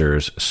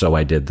master's, so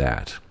I did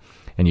that.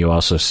 And you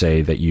also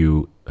say that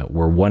you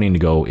were wanting to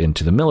go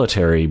into the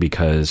military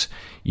because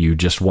you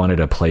just wanted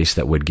a place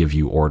that would give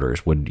you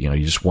orders. You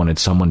just wanted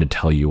someone to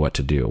tell you what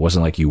to do. It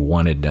wasn't like you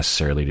wanted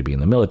necessarily to be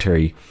in the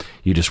military.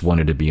 You just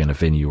wanted to be in a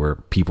venue where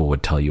people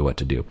would tell you what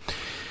to do.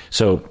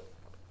 So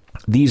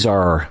these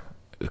are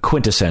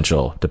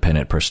quintessential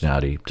dependent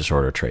personality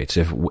disorder traits.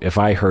 If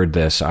I heard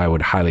this, I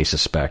would highly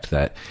suspect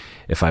that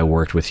if I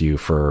worked with you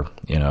for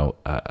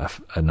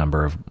a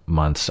number of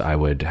months, I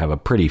would have a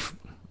pretty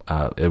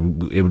it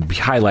would be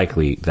high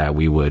likely that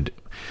we would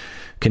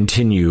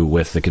continue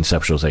with the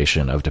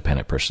conceptualization of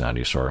dependent personality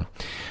disorder.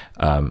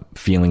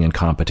 Feeling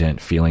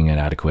incompetent, feeling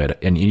inadequate,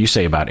 and you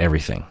say about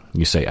everything.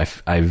 You say,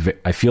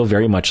 I feel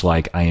very much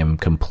like I am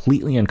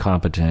completely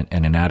incompetent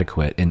and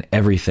inadequate in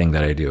everything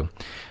that I do.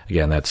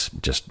 Again, that's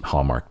just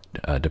hallmark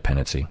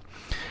dependency.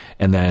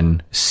 And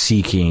then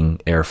seeking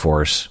Air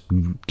Force,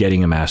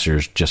 getting a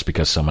master's just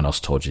because someone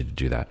else told you to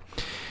do that.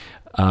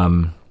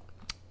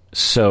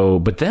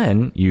 But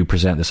then you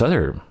present this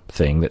other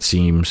thing that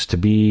seems to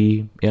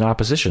be in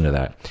opposition to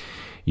that.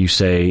 You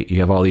say you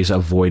have all these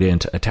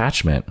avoidant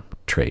attachment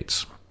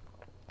traits,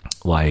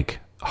 like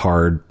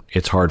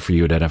it's hard for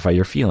you to identify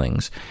your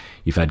feelings.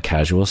 You've had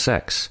casual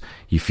sex.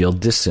 You feel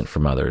distant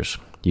from others.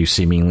 You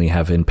seemingly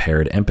have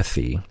impaired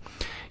empathy.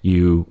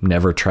 You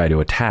never try to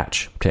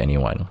attach to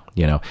anyone,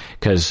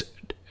 because,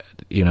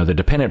 the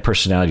dependent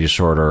personality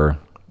disorder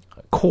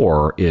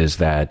core is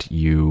that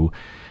you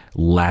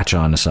latch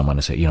on to someone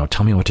and say,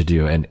 tell me what to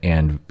do.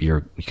 And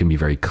you can be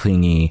very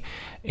clingy,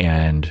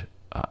 and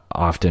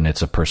often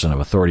it's a person of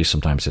authority.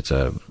 Sometimes it's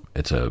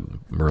a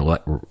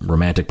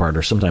romantic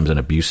partner, sometimes an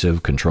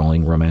abusive,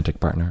 controlling romantic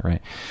partner,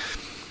 right?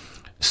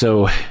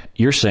 So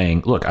you're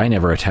saying, look, I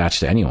never attach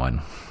to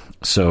anyone.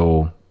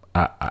 So,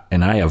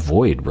 and I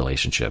avoid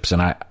relationships,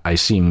 and I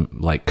seem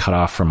like cut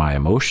off from my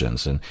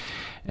emotions.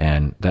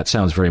 And that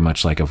sounds very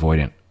much like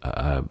avoidant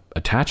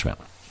attachment.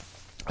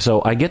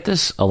 So I get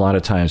this a lot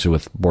of times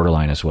with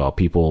borderline as well.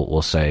 People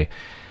will say,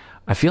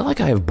 I feel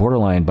like I have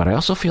borderline, but I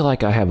also feel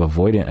like I have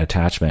avoidant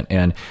attachment.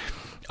 And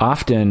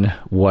often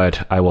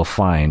what I will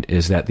find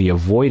is that the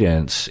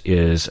avoidance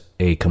is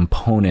a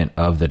component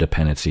of the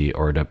dependency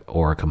or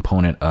a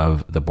component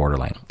of the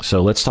borderline.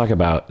 So let's talk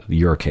about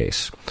your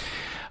case.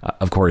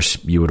 Of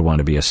course, you would want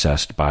to be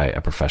assessed by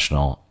a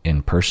professional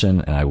in person,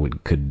 and I would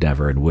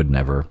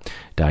never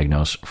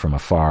diagnose from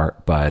afar,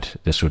 but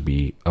this would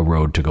be a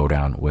road to go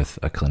down with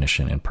a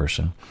clinician in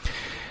person.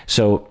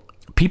 So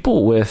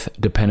people with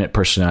dependent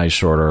personality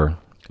disorder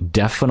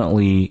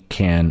definitely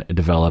can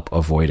develop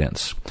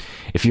avoidance.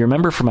 If you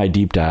remember from my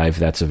deep dive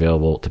that's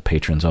available to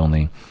patrons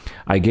only,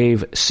 I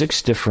gave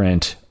 6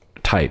 different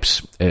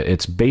types.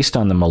 It's based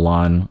on the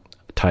Milan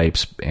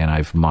types, and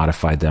I've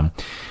modified them.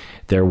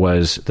 There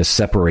was the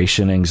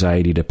separation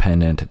anxiety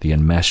dependent, the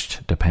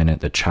enmeshed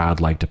dependent, the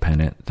childlike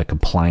dependent, the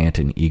compliant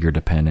and eager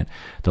dependent,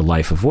 the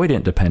life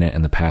avoidant dependent,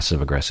 and the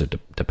passive aggressive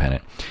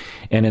dependent.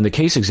 And in the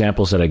case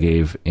examples that I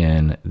gave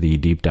in the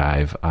deep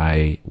dive,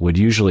 I would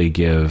usually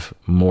give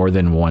more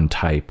than one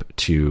type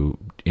to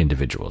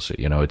individuals.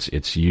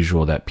 It's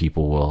usual that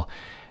people will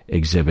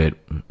exhibit,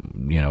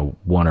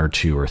 1 or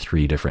 2 or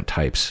 3 different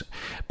types.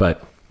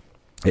 But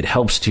it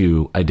helps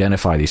to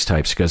identify these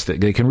types because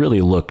they can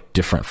really look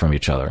different from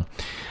each other.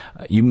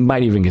 You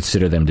might even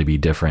consider them to be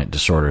different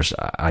disorders.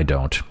 I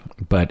don't.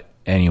 But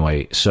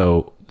anyway,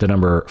 so the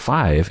number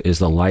 5 is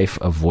the life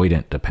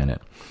avoidant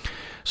dependent.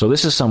 So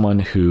this is someone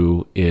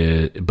who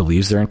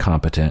believes they're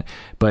incompetent,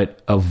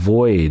 but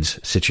avoids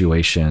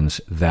situations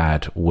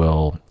that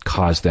will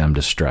cause them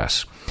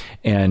distress.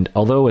 And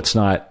although it's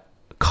not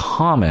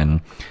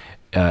common,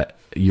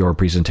 your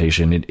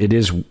presentation, it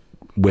is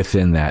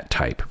within that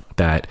type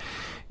that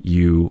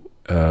you,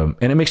 and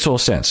it makes total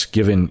sense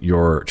given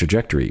your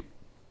trajectory.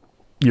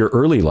 Your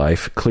early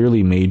life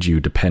clearly made you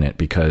dependent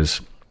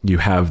because you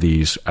have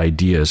these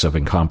ideas of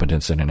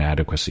incompetence and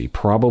inadequacy,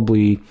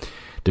 probably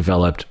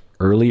developed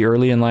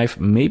early in life,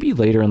 maybe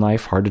later in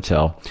life, hard to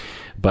tell,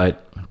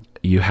 but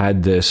you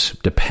had this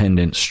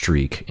dependent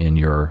streak in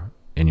your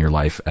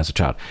life as a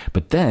child.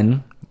 But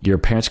then your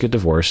parents get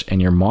divorced,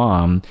 and your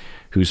mom,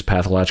 who's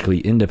pathologically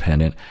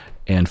independent,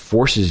 and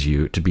forces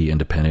you to be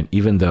independent,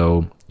 even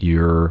though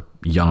you're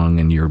young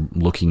and you're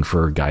looking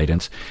for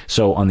guidance.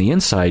 So on the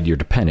inside, you're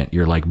dependent.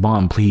 You're like,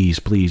 Mom, please,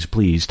 please,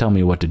 please tell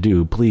me what to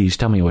do. Please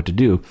tell me what to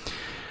do.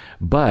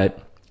 But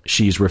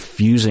she's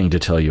refusing to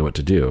tell you what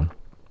to do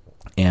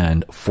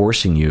and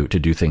forcing you to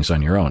do things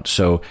on your own.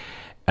 So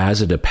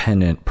as a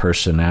dependent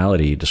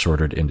personality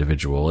disordered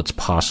individual, it's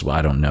possible,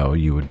 I don't know,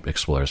 you would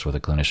explore this with a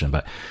clinician,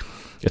 but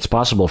it's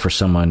possible for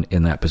someone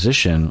in that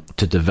position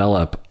to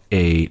develop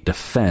a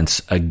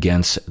defense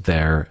against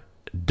their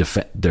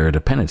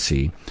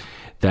dependency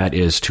that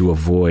is to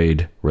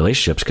avoid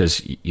relationships,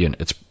 because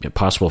it's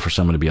possible for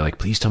someone to be like,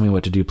 please tell me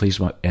what to do, please,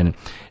 and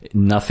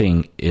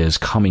nothing is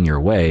coming your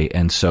way.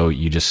 And so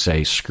you just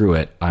say, screw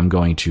it, I'm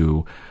going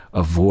to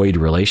avoid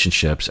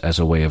relationships as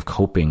a way of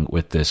coping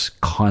with this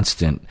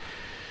constant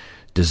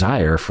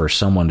desire for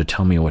someone to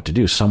tell me what to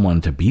do,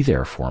 someone to be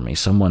there for me,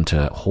 someone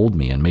to hold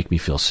me and make me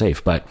feel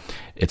safe. But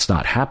it's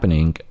not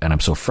happening, and I'm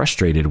so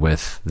frustrated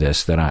with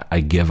this that I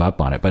give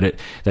up on it. But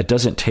that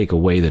doesn't take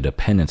away the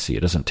dependency. It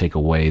doesn't take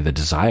away the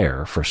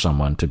desire for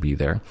someone to be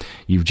there.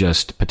 You've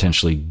just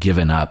potentially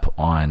given up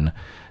on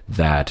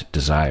that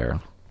desire,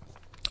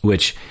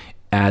 which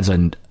adds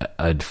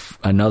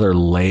another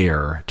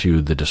layer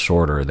to the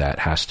disorder that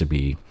has to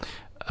be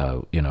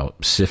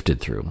sifted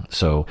through.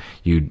 So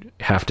you'd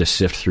have to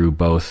sift through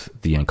both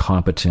the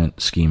incompetent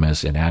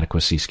schemas,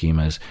 inadequacy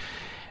schemas,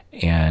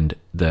 and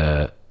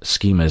the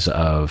schemas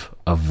of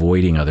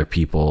avoiding other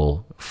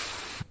people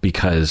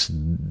because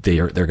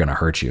they're going to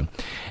hurt you.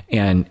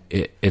 And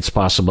it's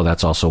possible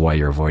that's also why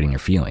you're avoiding your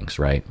feelings,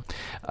 right?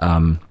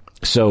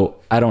 So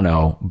I don't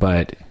know,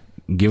 but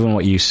given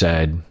what you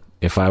said,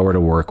 if I were to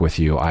work with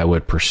you, I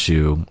would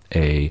pursue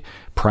a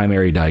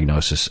primary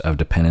diagnosis of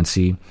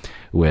dependency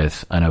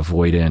with an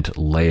avoidant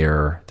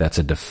layer that's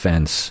a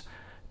defense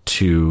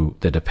to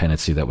the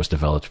dependency that was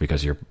developed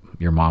because your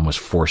mom was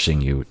forcing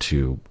you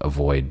to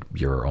avoid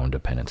your own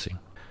dependency.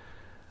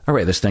 All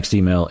right, this next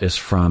email is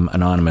from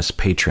anonymous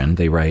patron.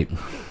 They write,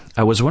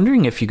 I was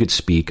wondering if you could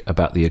speak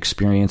about the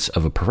experience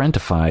of a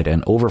parentified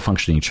and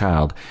overfunctioning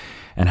child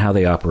and how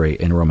they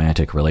operate in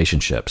romantic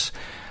relationships.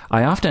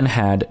 I often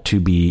had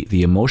to be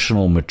the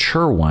emotional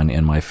mature one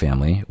in my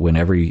family when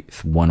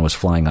everyone was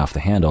flying off the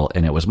handle,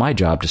 and it was my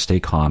job to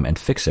stay calm and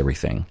fix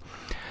everything.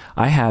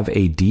 I have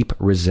a deep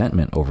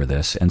resentment over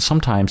this, and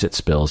sometimes it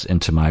spills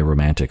into my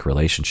romantic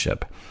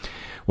relationship.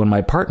 When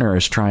my partner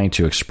is trying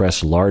to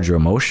express larger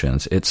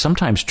emotions, it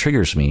sometimes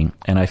triggers me,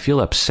 and I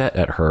feel upset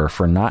at her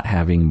for not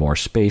having more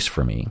space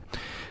for me,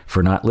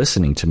 for not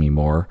listening to me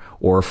more,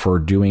 or for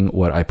doing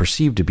what I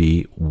perceive to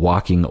be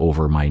walking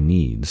over my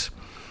needs.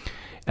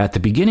 At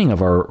the beginning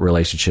of our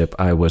relationship,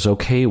 I was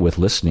okay with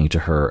listening to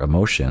her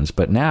emotions,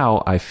 but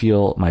now I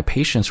feel my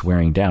patience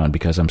wearing down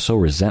because I'm so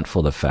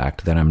resentful of the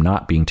fact that I'm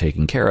not being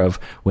taken care of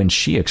when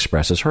she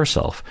expresses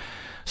herself.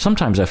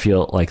 Sometimes I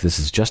feel like this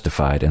is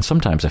justified, and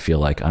sometimes I feel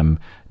like I'm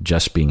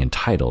just being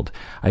entitled.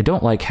 I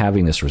don't like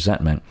having this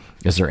resentment.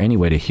 Is there any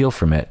way to heal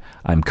from it?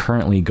 I'm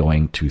currently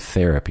going to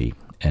therapy.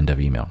 End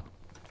of email.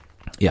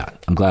 Yeah,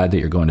 I'm glad that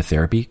you're going to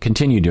therapy.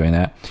 Continue doing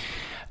that.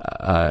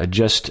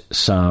 Just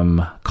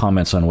some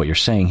comments on what you're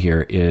saying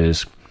here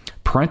is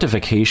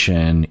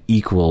parentification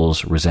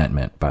equals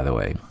resentment, by the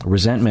way.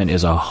 Resentment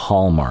is a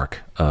hallmark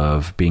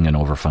of being an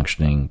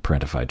overfunctioning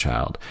parentified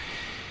child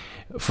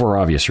for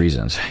obvious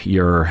reasons.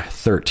 You're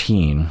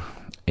 13,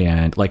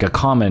 and like a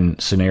common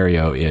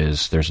scenario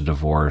is there's a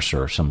divorce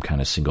or some kind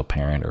of single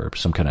parent or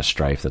some kind of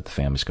strife that the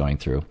family's going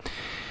through.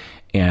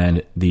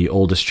 And the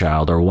oldest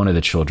child or one of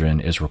the children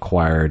is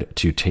required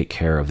to take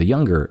care of the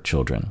younger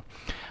children.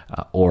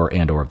 Or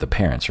of the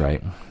parents,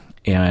 right?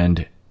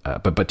 And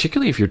but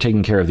particularly if you're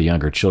taking care of the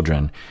younger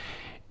children,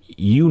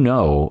 you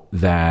know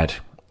that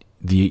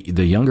the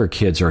younger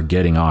kids are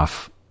getting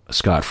off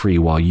scot-free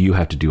while you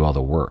have to do all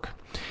the work.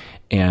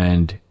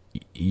 And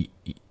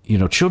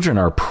children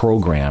are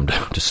programmed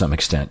to some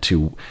extent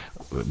to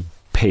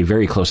pay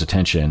very close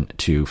attention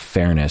to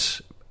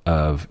fairness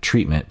of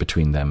treatment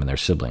between them and their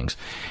siblings.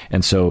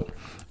 And so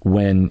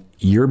when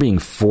you're being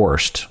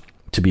forced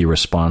to be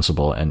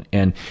responsible,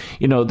 and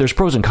there's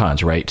pros and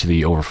cons, right, to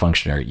the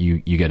overfunctioner.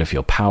 You get to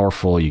feel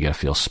powerful, you get to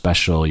feel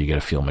special, you get to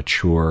feel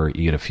mature,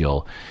 you get to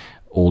feel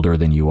older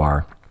than you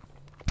are.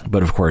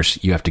 But of course,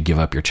 you have to give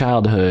up your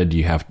childhood,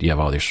 you have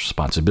all these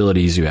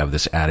responsibilities, you have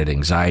this added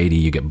anxiety,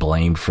 you get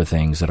blamed for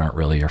things that aren't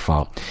really your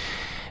fault.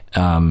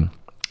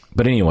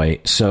 But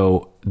anyway,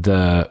 so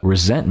the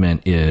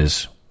resentment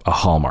is a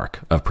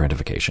hallmark of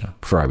parentification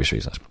for obvious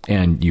reasons.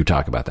 And you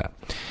talk about that.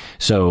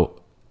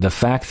 So the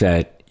fact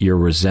that you're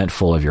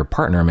resentful of your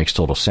partner makes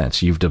total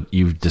sense. You've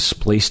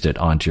displaced it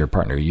onto your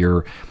partner.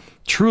 You're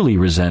truly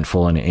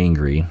resentful and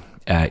angry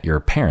at your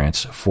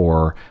parents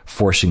for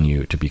forcing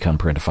you to become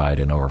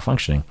parentified and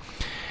overfunctioning.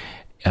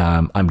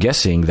 I'm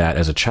guessing that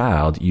as a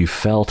child, you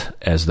felt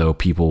as though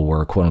people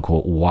were, quote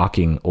unquote,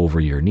 walking over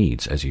your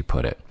needs, as you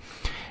put it.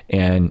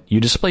 And you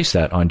displace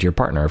that onto your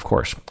partner, of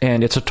course.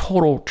 And it's a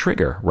total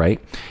trigger,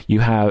 right?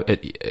 I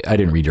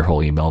didn't read your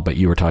whole email, but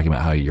you were talking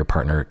about how your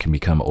partner can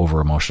become over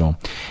emotional.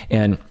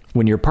 And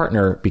when your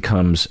partner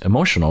becomes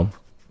emotional,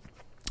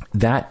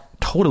 that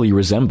totally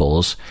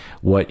resembles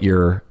what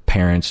your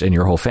parents and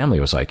your whole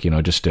family was like.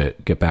 Just to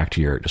get back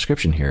to your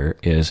description here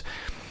is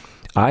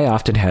I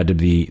often had to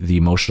be the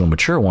emotional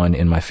mature one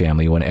in my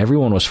family when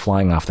everyone was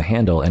flying off the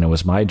handle, and it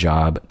was my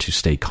job to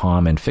stay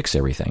calm and fix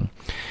everything.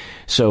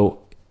 So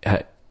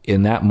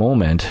in that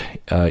moment,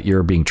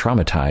 you're being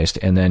traumatized.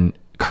 And then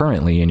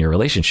currently in your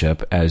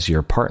relationship, as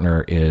your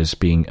partner is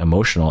being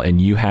emotional and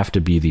you have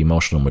to be the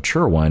emotional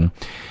mature one,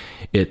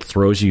 it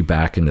throws you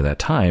back into that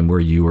time where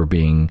you were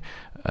being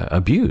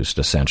abused,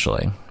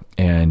 essentially,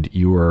 and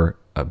you were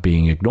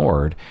being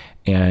ignored.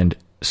 And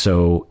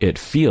so it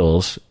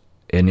feels,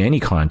 in any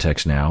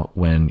context now,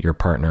 when your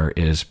partner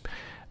is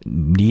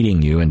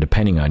needing you and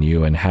depending on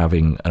you and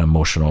having an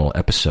emotional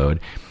episode,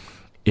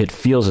 it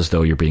feels as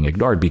though you're being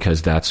ignored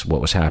because that's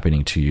what was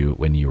happening to you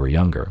when you were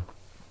younger.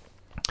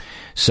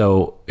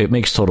 So it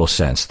makes total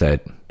sense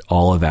that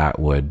all of that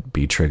would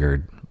be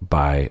triggered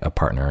by a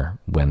partner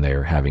when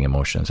they're having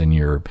emotions, and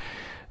you're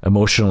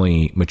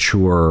emotionally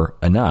mature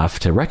enough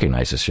to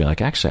recognize this. You're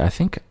like, actually, I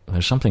think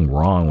there's something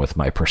wrong with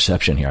my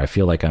perception here. I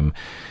feel like I'm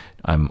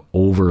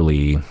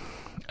overly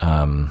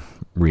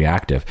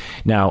reactive.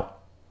 Now,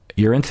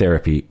 you're in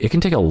therapy. It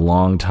can take a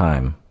long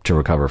time to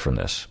recover from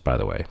this, by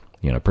the way.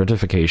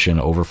 Parentification,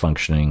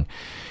 overfunctioning.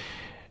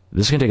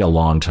 This can take a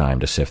long time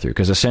to sift through,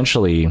 because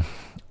essentially,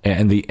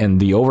 and the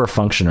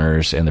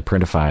overfunctioners and the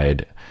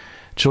parentified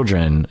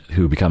children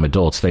who become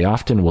adults, they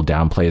often will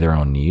downplay their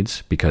own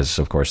needs because,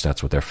 of course,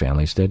 that's what their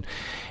families did.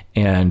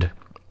 And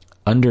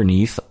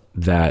underneath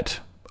that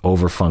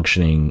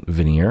overfunctioning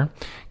veneer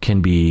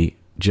can be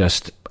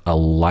just a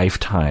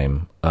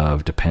lifetime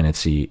of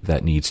dependency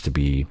that needs to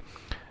be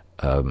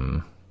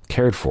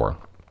cared for.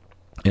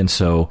 And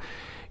so,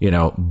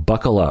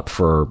 buckle up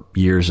for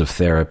years of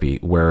therapy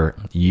where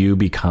you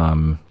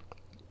become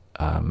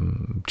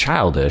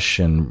childish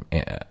and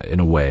in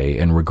a way,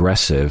 and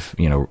regressive.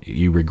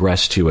 You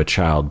regress to a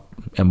child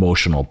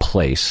emotional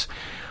place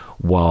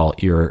while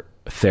your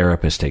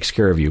therapist takes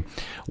care of you,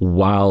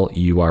 while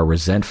you are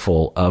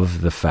resentful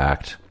of the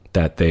fact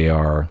that they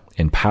are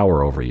in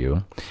power over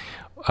you,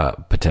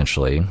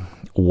 potentially,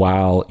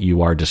 while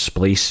you are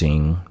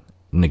displacing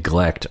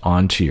neglect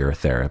onto your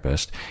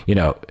therapist.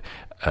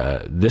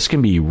 This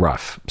can be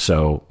rough.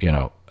 So,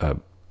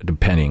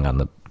 depending on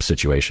the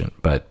situation,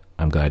 but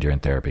I'm glad you're in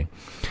therapy.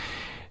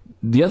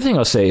 The other thing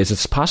I'll say is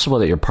it's possible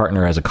that your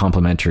partner has a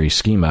complementary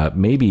schema,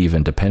 maybe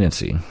even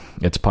dependency.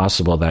 It's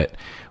possible that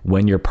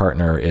when your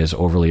partner is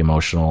overly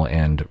emotional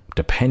and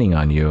depending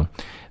on you,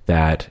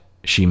 that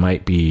she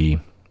might be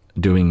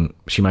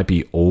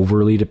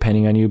overly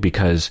depending on you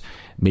because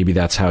maybe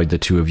that's how the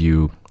two of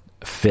you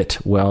fit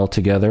well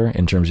together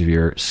in terms of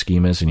your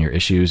schemas and your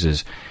issues.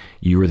 Is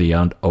you were the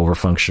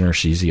overfunctioner,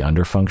 she's the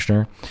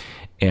underfunctioner.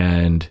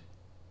 And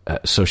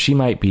so she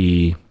might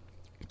be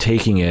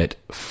taking it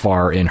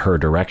far in her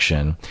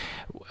direction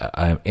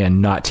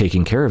and not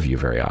taking care of you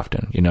very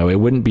often. It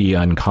wouldn't be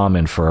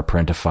uncommon for a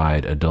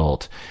parentified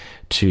adult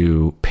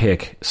to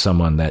pick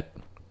someone that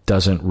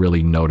doesn't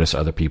really notice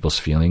other people's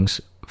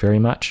feelings very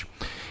much.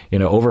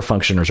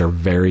 Overfunctioners are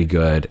very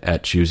good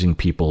at choosing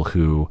people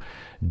who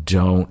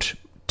don't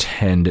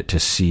tend to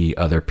see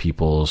other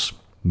people's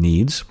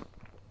needs,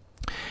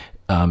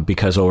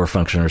 because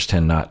overfunctioners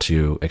tend not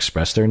to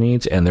express their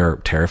needs and they're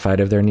terrified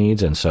of their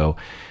needs. And so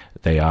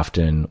they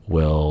often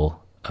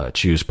will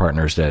choose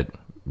partners that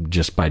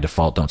just by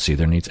default don't see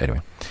their needs.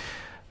 Anyway,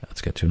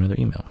 let's get to another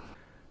email.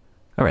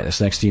 All right,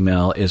 this next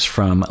email is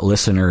from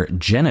listener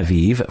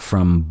Genevieve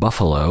from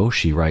Buffalo.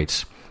 She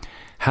writes,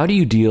 "How do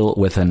you deal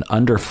with an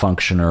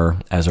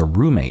underfunctioner as a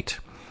roommate?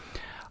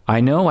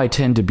 I know I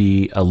tend to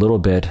be a little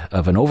bit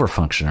of an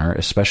overfunctioner,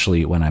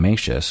 especially when I'm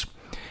anxious,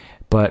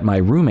 but my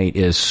roommate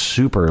is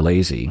super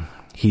lazy.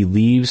 He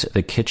leaves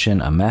the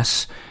kitchen a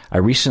mess. I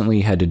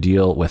recently had to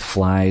deal with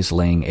flies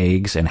laying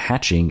eggs and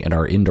hatching in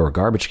our indoor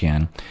garbage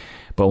can,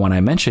 but when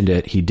I mentioned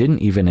it, he didn't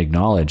even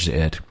acknowledge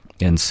it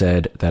and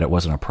said that it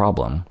wasn't a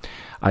problem.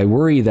 I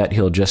worry that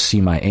he'll just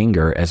see my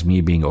anger as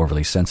me being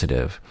overly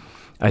sensitive.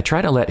 I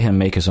try to let him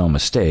make his own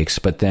mistakes,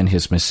 but then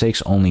his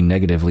mistakes only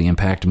negatively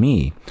impact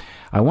me.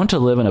 I want to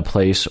live in a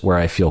place where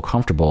I feel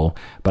comfortable,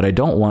 but I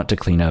don't want to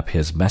clean up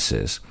his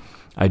messes.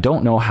 I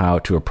don't know how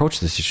to approach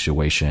the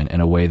situation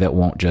in a way that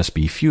won't just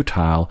be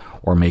futile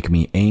or make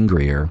me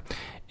angrier.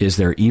 Is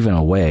there even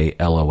a way?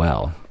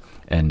 LOL."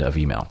 End of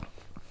email.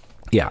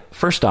 Yeah,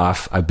 first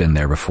off, I've been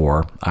there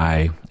before.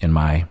 I, in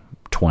my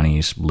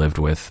 20s, lived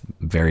with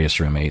various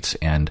roommates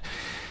and,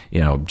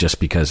 just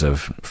because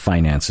of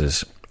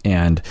finances,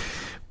 and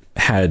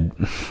had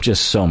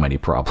just so many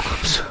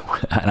problems.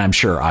 And I'm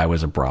sure I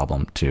was a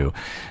problem to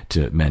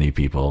many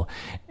people.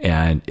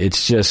 And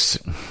it's just,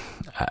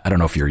 I don't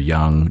know if you're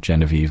young,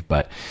 Genevieve,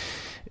 but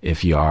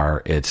if you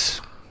are, it's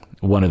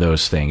one of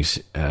those things.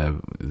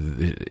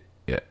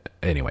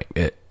 Anyway,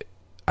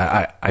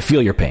 I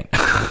feel your pain.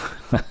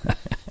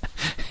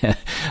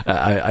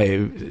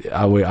 I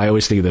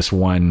always think of this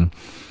one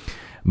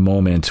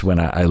moment when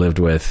I lived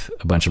with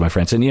a bunch of my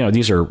friends, and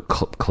these are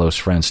close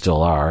friends,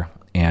 still are,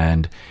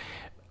 and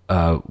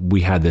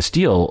we had this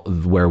deal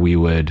where we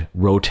would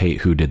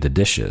rotate who did the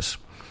dishes,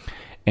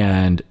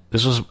 and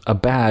this was a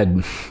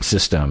bad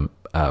system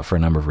for a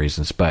number of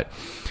reasons, but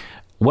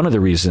one of the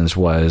reasons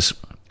was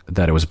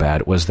that it was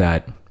bad was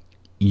that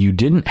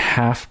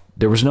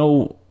there was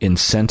no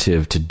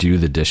incentive to do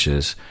the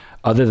dishes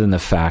other than the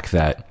fact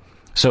that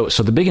So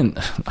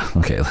the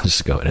okay, let's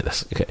just go into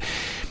this. Okay.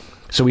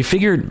 So we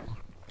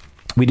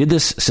did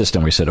this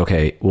system where we said,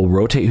 okay, we'll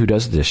rotate who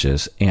does the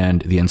dishes.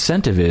 And the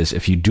incentive is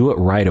if you do it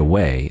right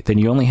away, then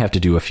you only have to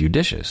do a few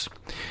dishes.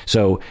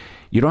 So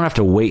you don't have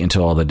to wait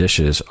until all the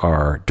dishes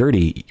are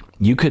dirty.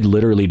 You could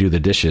literally do the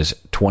dishes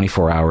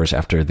 24 hours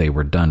after they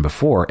were done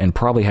before and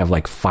probably have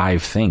like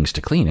 5 things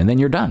to clean, and then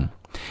you're done.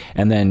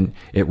 And then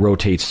it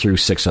rotates through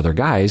 6 other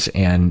guys,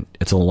 and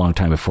it's a long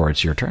time before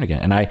it's your turn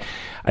again. And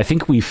I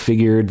think we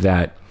figured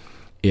that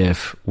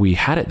if we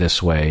had it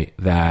this way,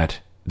 that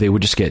they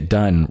would just get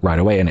done right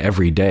away, and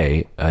every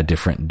day a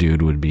different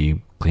dude would be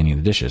cleaning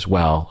the dishes.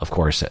 Well, of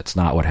course, that's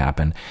not what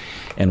happened.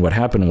 And what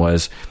happened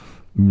was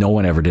no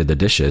one ever did the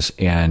dishes,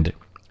 and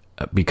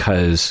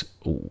because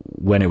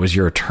when it was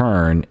your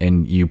turn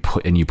and you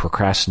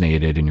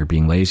procrastinated and you're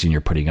being lazy and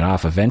you're putting it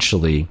off,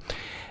 eventually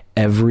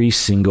every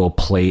single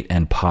plate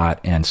and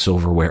pot and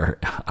silverware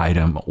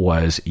item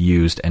was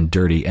used and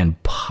dirty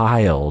and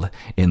piled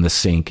in the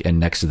sink and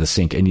next to the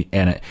sink.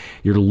 And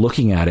you're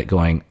looking at it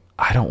going,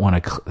 I don't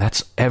want to,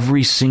 that's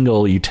every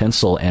single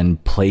utensil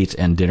and plate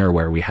and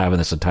dinnerware we have in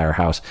this entire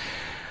house.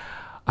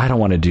 I don't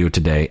want to do it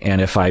today. And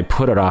if I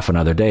put it off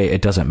another day,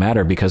 it doesn't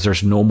matter because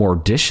there's no more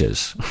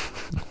dishes.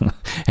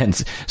 And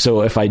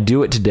so if I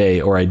do it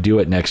today or I do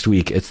it next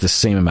week, it's the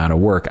same amount of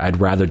work. I'd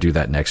rather do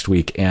that next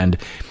week. And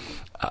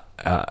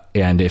I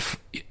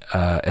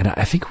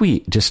think we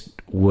just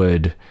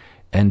would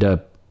end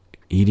up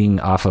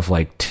eating off of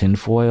like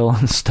tinfoil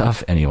and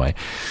stuff anyway.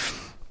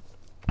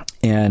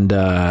 And,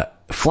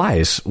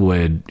 flies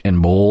and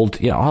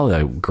mold, all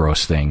the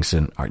gross things,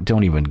 and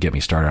don't even get me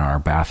started on our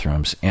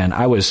bathrooms. And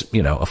I was,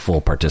 a full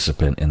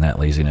participant in that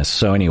laziness.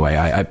 So anyway,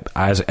 I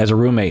as a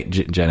roommate,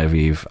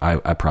 Genevieve,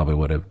 I probably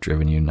would have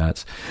driven you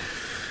nuts.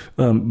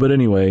 But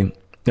anyway,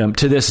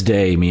 to this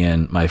day, me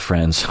and my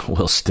friends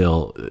will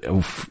still,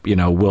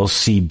 we'll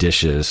see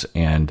dishes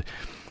and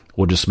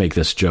we'll just make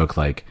this joke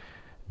like,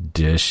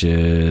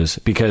 dishes,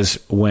 because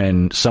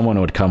when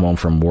someone would come home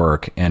from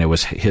work and it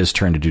was his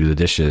turn to do the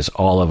dishes,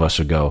 all of us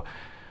would go,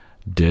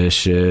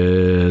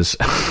 dishes.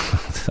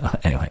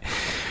 Anyway,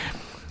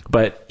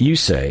 but you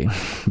say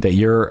that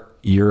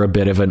you're a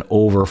bit of an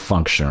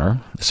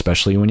overfunctioner,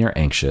 especially when you're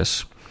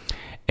anxious,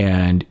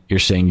 and you're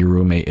saying your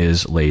roommate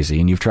is lazy,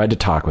 and you've tried to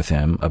talk with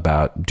him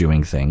about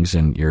doing things,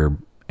 and you're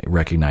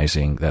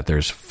recognizing that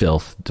there's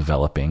filth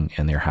developing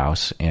in their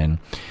house, and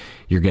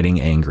you're getting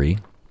angry,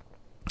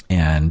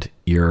 and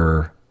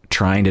you're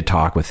trying to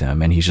talk with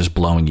him, and he's just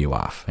blowing you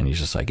off, and he's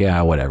just like,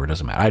 yeah, whatever,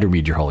 doesn't matter. I had to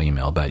read your whole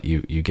email, but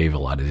you gave a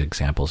lot of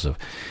examples of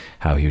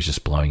how he was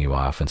just blowing you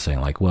off and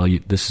saying like, well,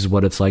 this is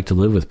what it's like to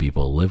live with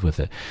people, live with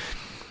it.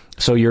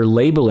 So you're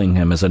labeling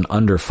him as an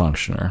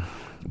underfunctioner,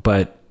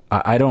 but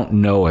I don't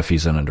know if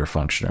he's an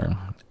underfunctioner.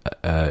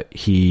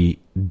 He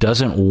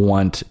doesn't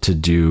want to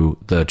do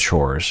the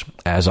chores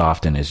as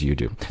often as you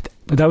do.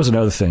 That was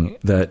another thing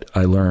that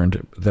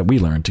we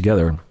learned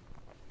together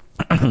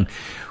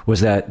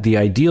was that the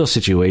ideal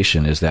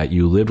situation is that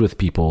you lived with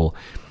people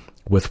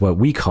with what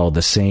we call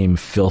the same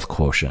filth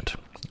quotient,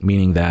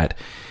 meaning that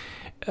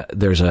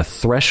there's a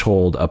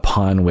threshold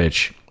upon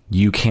which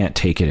you can't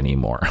take it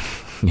anymore.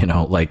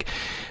 Like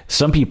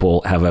some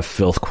people have a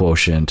filth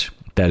quotient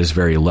that is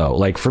very low.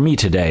 Like for me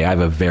today, I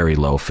have a very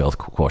low filth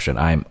quotient.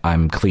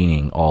 I'm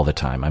cleaning all the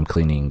time. I'm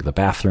cleaning the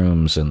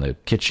bathrooms and the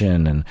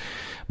kitchen and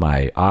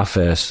my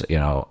office.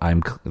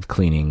 I'm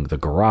cleaning the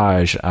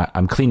garage.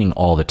 I'm cleaning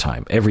all the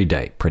time, every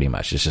day, pretty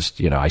much. It's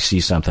just, I see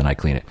something, I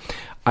clean it.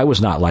 I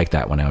was not like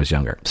that when I was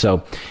younger.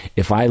 So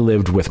if I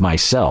lived with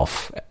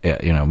myself,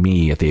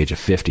 me at the age of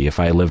 50,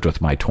 if I lived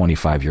with my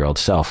 25-year-old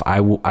self,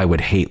 I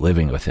would hate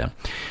living with him.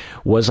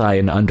 Was I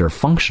an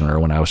underfunctioner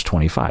when I was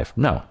 25?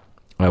 No.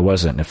 I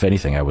wasn't. If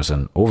anything, I was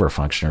an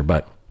overfunctioner,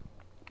 but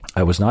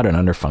I was not an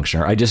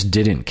underfunctioner. I just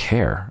didn't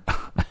care.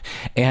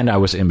 And I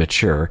was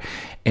immature.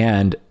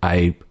 And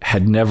I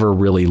had never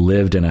really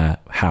lived in a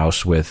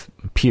house with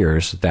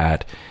peers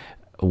that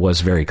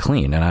was very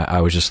clean. And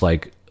I was just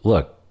like,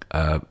 look,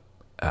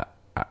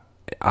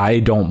 I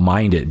don't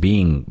mind it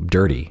being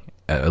dirty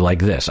like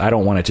this. I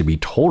don't want it to be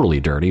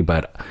totally dirty,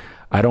 but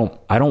I don't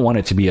want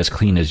it to be as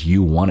clean as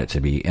you want it to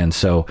be. And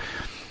so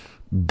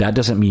that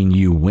doesn't mean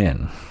you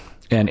win.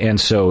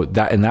 And so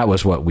that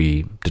was what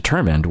we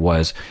determined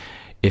was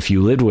if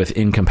you lived with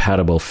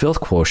incompatible filth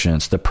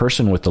quotients, the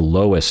person with the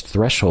lowest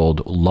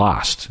threshold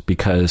lost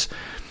because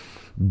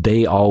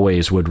they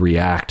always would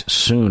react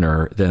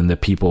sooner than the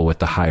people with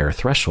the higher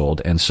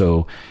threshold. And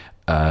so,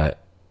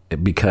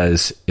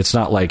 because it's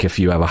not like if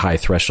you have a high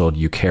threshold,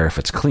 you care if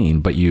it's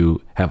clean, but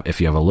if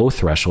you have a low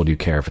threshold, you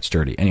care if it's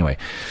dirty. Anyway,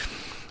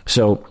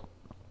 so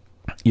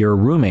your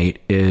roommate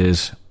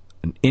is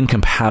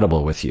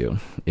incompatible with you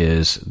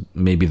is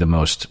maybe the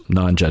most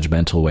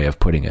non-judgmental way of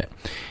putting it.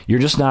 You're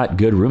just not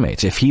good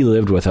roommates. If he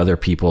lived with other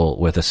people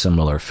with a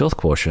similar filth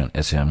quotient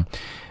as him,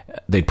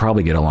 they'd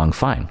probably get along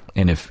fine.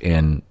 And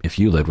if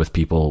you lived with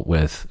people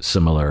with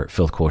similar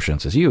filth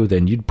quotients as you,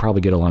 then you'd probably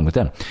get along with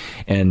them,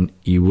 and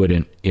you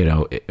wouldn't,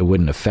 it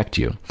wouldn't affect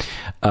you.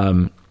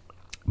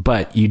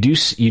 But you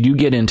do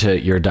get into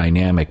your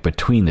dynamic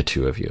between the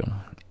two of you.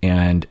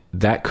 And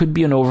that could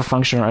be an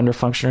overfunctioner,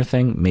 underfunctioner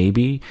thing.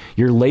 Maybe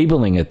you're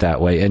labeling it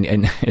that way.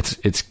 And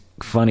it's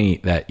funny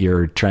that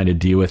you're trying to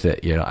deal with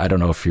it. I don't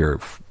know if you're,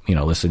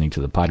 listening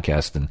to the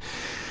podcast and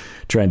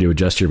trying to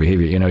adjust your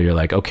behavior. You're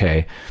like,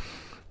 okay,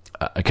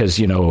 because,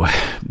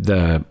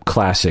 the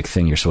classic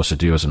thing you're supposed to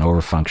do as an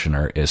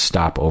overfunctioner is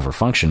stop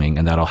overfunctioning,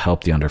 and that'll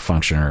help the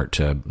underfunctioner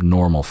to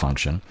normal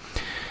function.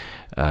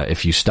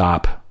 If you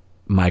stop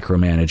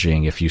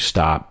micromanaging, if you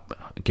stop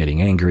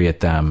getting angry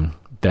at them,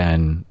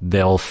 then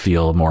they'll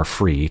feel more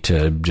free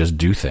to just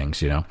do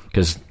things,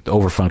 because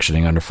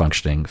overfunctioning,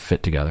 underfunctioning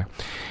fit together.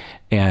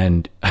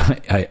 And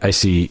I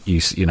see,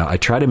 I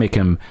try to make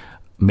him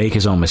make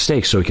his own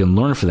mistakes so he can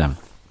learn from them.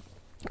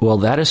 Well,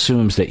 that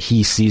assumes that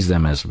he sees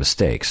them as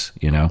mistakes,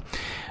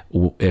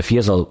 If he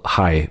has a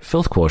high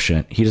filth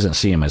quotient, he doesn't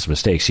see them as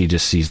mistakes. He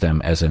just sees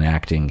them as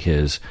enacting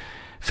his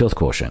filth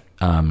quotient.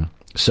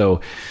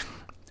 So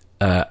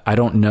I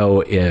don't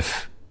know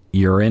if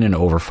you're in an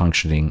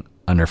overfunctioning,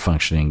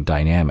 underfunctioning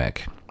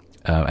dynamic.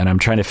 And I'm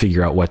trying to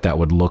figure out what that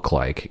would look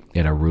like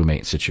in a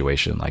roommate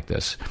situation like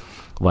this.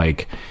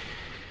 Like,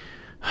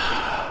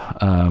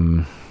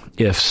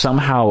 if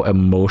somehow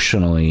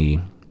emotionally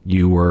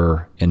you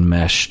were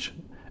enmeshed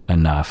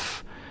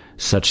enough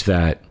such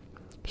that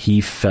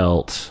he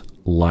felt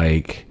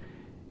like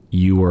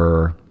you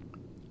were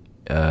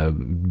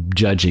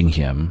judging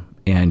him,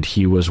 and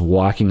he was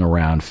walking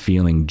around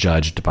feeling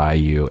judged by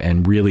you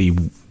and really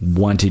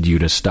wanted you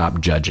to stop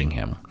judging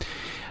him.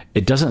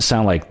 It doesn't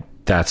sound like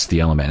that's the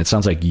element. It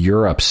sounds like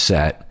you're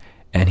upset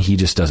and he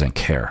just doesn't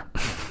care.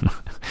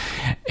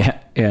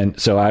 And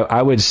so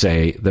I would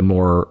say the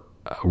more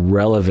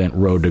relevant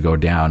road to go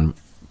down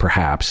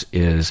perhaps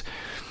is,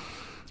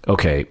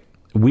 okay,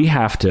 we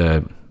have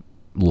to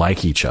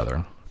like each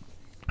other,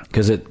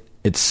 because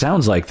it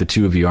sounds like the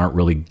two of you aren't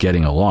really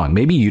getting along.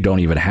 Maybe you don't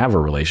even have a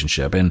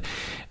relationship. And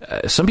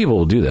some people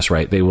will do this,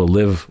 right? They will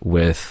live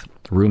with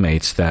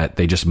roommates that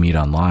they just meet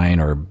online,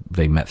 or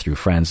they met through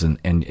friends. And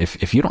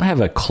if you don't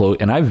have a close,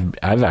 and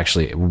I've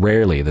actually,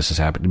 rarely this has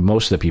happened.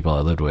 Most of the people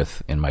I lived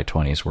with in my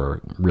 20s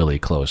were really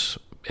close,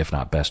 if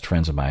not best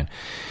friends of mine.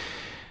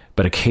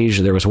 But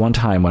occasionally, there was one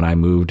time when I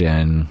moved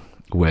in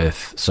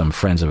with some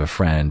friends of a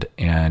friend,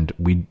 and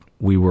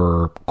we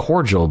were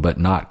cordial but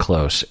not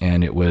close.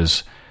 And it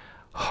was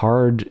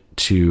hard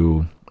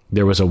to,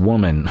 there was a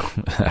woman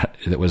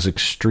that was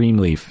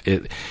extremely,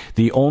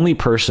 the only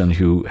person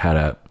who had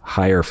a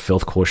higher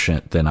filth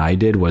quotient than I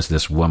did was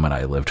this woman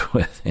I lived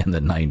with in the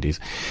 90s.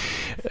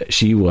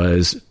 She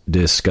was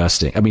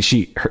disgusting. I mean,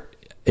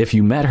 if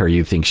you met her,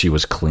 you'd think she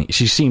was clean.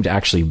 She seemed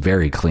actually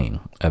very clean,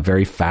 a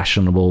very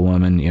fashionable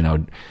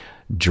woman,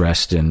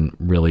 dressed in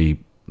really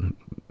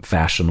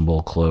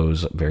fashionable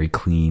clothes, very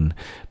clean,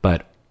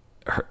 but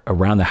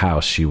around the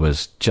house, she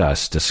was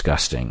just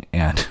disgusting,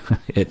 and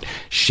it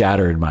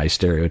shattered my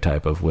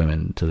stereotype of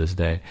women to this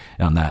day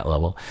on that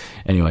level.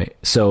 Anyway,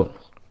 so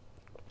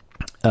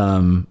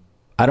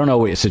I don't know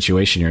what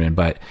situation you're in,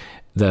 but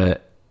the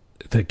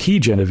key,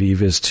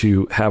 Genevieve, is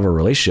to have a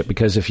relationship,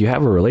 because if you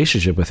have a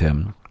relationship with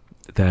him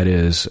that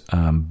is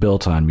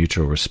built on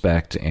mutual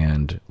respect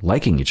and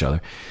liking each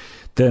other,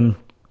 then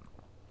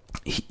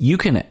you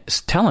can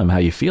tell him how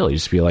you feel. You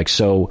just be like,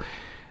 so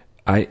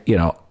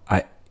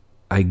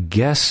I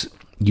guess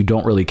you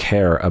don't really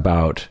care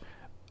about,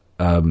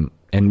 and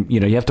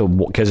you have to,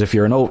 because if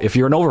you're an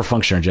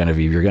overfunctioner,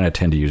 Genevieve, you're going to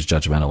tend to use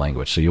judgmental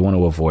language. So you want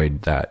to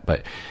avoid that.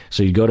 But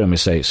so you go to him and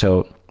say,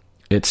 so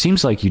it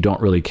seems like you don't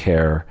really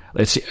care.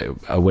 Let's see,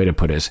 a way to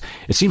put it is,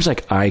 it seems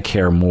like I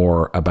care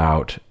more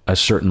about a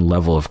certain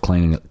level of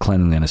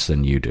cleanliness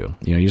than you do.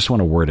 You just want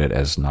to word it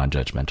as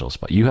non-judgmentals,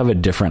 but you have a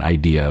different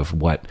idea of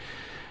what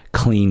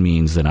clean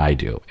means than I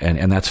do.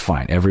 And that's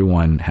fine.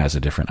 Everyone has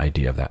a different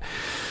idea of that.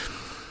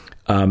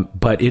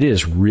 But it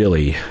is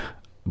really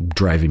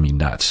driving me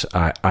nuts.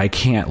 I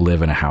can't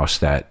live in a house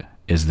that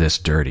is this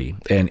dirty,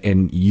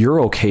 and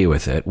you're okay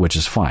with it, which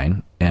is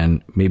fine.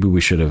 And maybe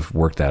we should have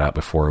worked that out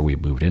before we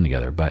moved in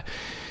together, but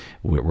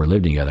we're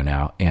living together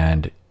now.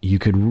 And you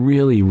could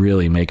really,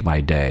 really make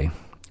my day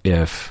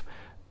if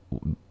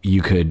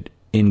you could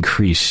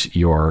increase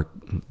your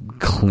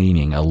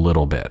cleaning a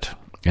little bit.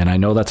 And I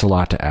know that's a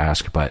lot to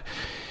ask, but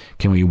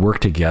can we work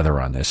together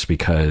on this?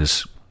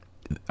 Because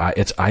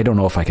I don't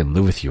know if I can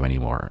live with you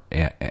anymore.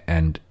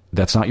 And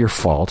that's not your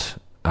fault.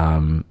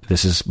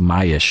 This is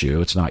my issue.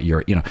 It's not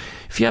your,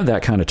 if you have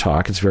that kind of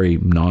talk, it's very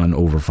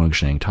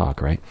non-overfunctioning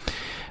talk, right?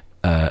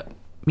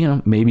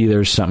 Maybe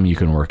there's something you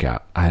can work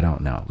out. I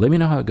don't know. Let me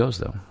know how it goes,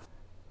 though.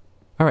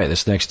 All right.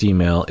 This next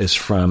email is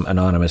from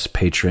anonymous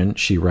patron.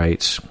 She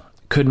writes,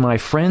 could my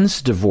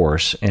friend's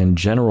divorce and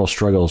general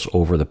struggles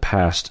over the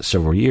past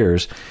several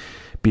years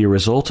be a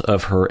result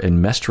of her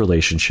enmeshed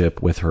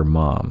relationship with her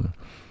mom?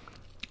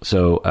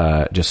 So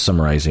just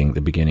summarizing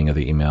the beginning of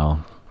the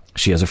email,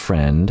 she has a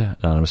friend,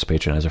 anonymous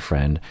patron has a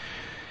friend,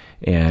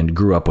 and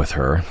grew up with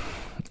her,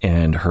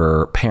 and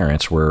her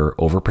parents were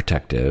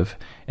overprotective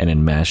and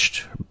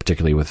enmeshed,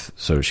 particularly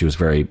so she was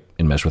very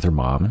enmeshed with her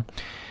mom.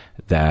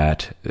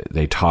 that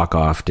they talk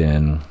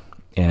often.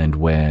 And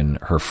when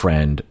her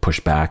friend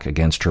pushed back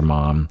against her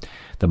mom,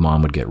 the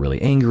mom would get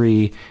really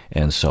angry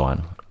and so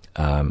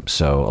on.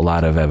 So a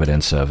lot of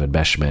evidence of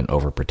enmeshment,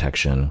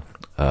 overprotection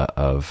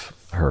of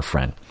her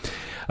friend.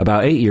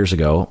 About 8 years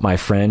ago, my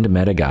friend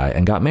met a guy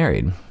and got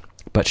married,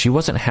 but she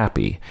wasn't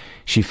happy.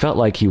 She felt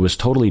like he was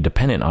totally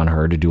dependent on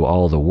her to do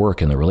all the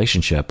work in the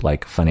relationship,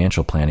 like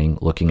financial planning,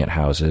 looking at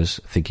houses,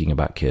 thinking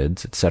about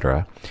kids,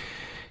 etc.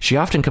 She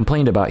often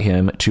complained about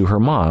him to her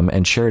mom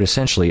and shared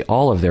essentially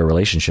all of their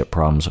relationship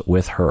problems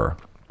with her.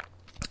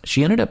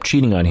 She ended up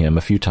cheating on him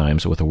a few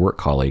times with a work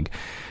colleague.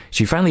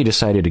 She finally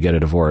decided to get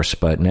a divorce,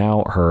 but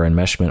now her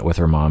enmeshment with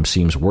her mom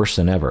seems worse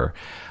than ever.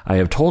 I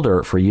have told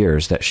her for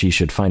years that she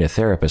should find a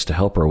therapist to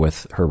help her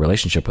with her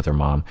relationship with her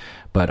mom,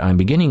 but I'm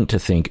beginning to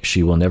think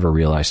she will never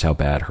realize how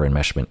bad her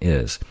enmeshment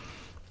is.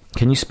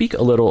 Can you speak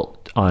a little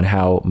on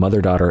how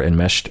mother-daughter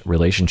enmeshed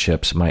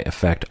relationships might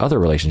affect other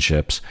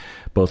relationships,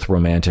 both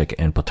romantic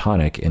and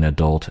platonic, in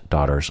adult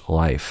daughter's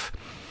life?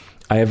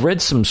 I have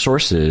read some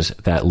sources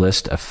that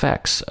list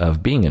effects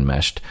of being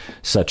enmeshed,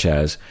 such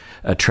as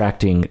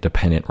attracting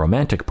dependent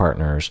romantic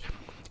partners,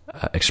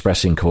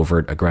 expressing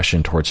covert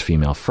aggression towards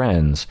female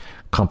friends,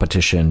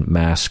 competition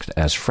masked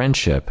as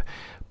friendship,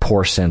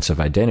 poor sense of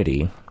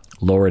identity,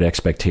 lowered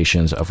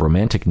expectations of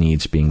romantic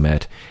needs being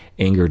met,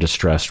 anger,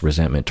 distrust,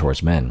 resentment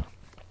towards men.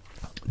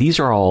 These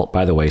are all,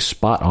 by the way,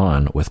 spot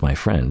on with my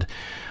friend.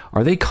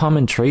 Are they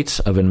common traits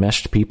of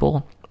enmeshed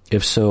people?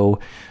 If so,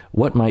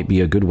 what might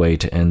be a good way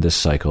to end this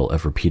cycle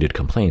of repeated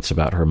complaints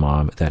about her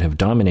mom that have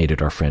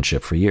dominated our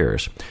friendship for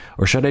years?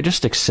 Or should I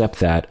just accept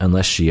that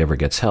unless she ever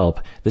gets help,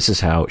 this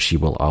is how she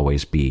will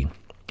always be?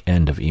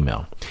 End of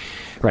email.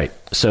 Right.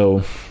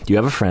 So you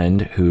have a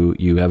friend who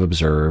you have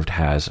observed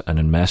has an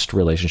enmeshed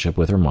relationship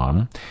with her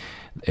mom.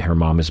 Her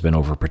mom has been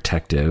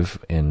overprotective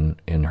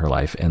in her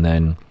life. And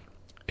then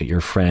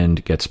your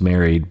friend gets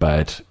married,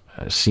 but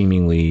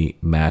seemingly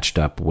matched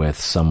up with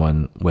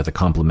someone with a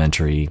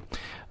complementary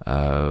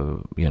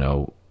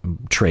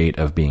trait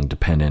of being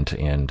dependent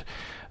and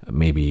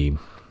maybe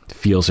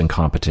feels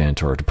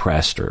incompetent or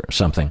depressed or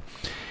something.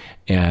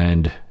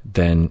 And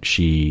then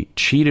she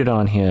cheated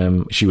on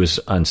him. She was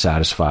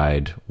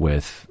unsatisfied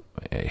with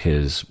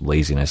his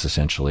laziness,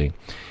 essentially.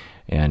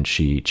 And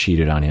she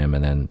cheated on him,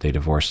 and then they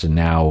divorced. And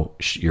now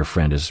your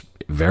friend is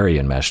very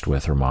enmeshed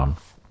with her mom.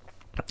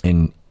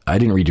 And I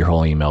didn't read your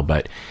whole email,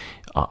 but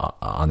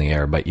on the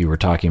air, but you were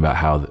talking about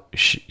how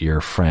your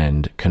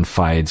friend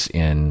confides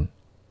in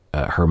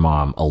her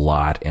mom a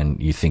lot,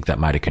 and you think that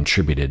might have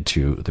contributed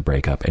to the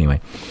breakup.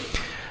 Anyway,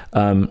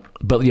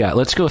 but yeah,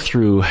 let's go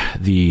through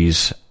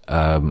these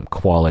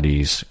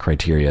qualities,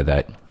 criteria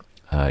that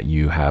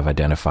you have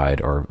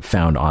identified or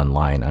found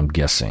online, I'm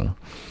guessing.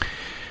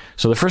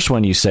 So the first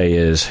one you say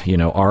is,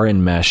 are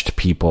enmeshed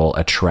people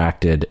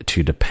attracted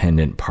to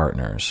dependent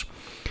partners?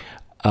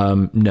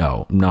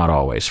 No, not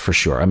always, for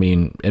sure. I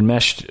mean,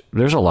 enmeshed,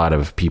 there's a lot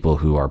of people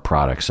who are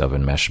products of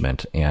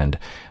enmeshment, and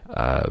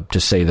to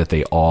say that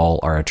they all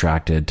are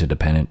attracted to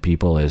dependent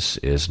people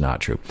is not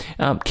true.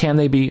 Can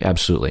they be?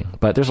 Absolutely.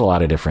 But there's a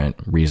lot of different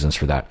reasons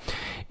for that.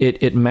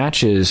 It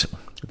matches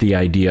the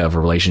idea of a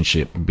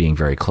relationship being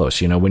very close.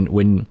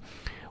 When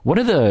one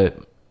of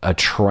the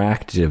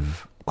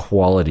attractive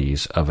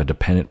qualities of a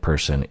dependent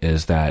person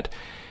is that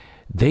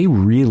they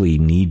really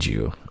need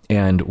you.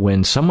 And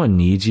when someone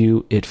needs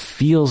you, it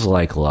feels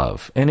like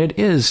love. And it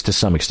is to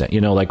some extent.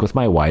 Like with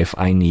my wife,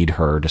 I need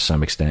her to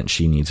some extent.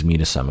 She needs me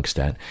to some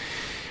extent.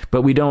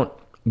 But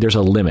there's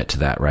a limit to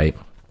that, right?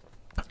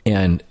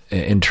 And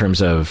in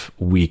terms of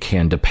we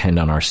can depend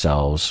on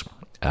ourselves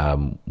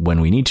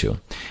when we need to.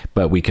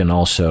 But we can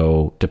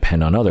also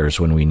depend on others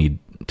when we need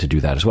to do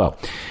that as well.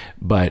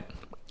 But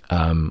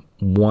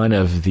one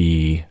of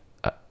the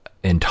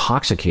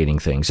intoxicating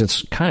things,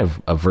 it's kind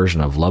of a version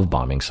of love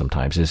bombing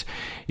sometimes, is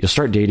you'll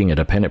start dating a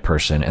dependent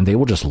person and they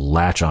will just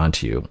latch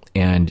onto you,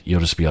 and you'll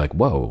just be like,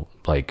 whoa,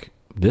 like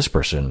this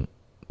person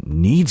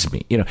needs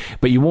me,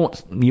 but you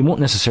won't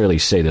necessarily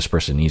say this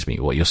person needs me.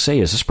 What you'll say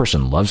is this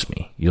person loves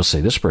me. You'll say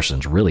this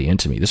person's really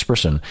into me. This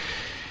person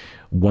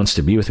wants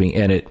to be with me.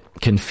 And it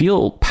can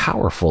feel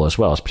powerful as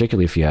well,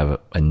 particularly if you have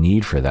a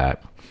need for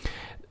that,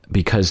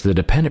 because the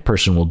dependent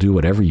person will do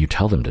whatever you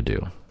tell them to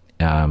do.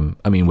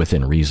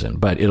 Within reason,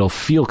 but it'll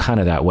feel kind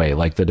of that way.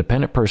 Like the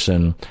dependent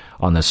person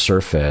on the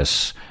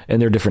surface,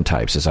 and there are different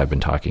types as I've been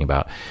talking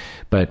about,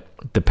 but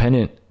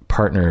dependent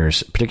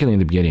partners, particularly in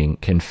the beginning,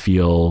 can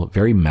feel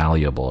very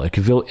malleable. It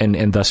can feel,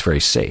 and thus very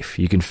safe.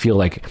 You can feel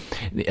like,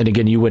 and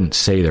again, you wouldn't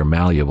say they're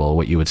malleable.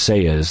 What you would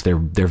say is they're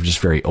just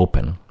very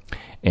open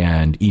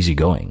and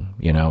easygoing.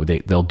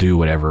 They'll do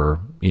whatever,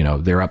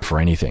 they're up for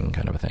anything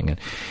kind of a thing.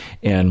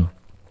 And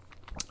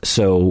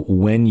so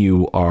when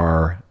you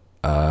are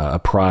a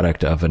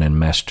product of an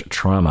enmeshed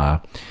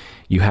trauma,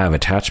 you have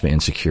attachment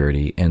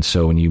insecurity. And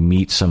so when you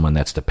meet someone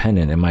that's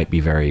dependent, it might be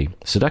very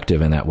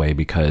seductive in that way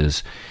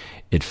because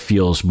it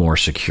feels more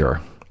secure.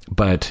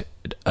 But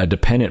a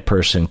dependent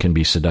person can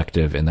be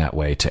seductive in that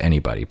way to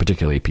anybody,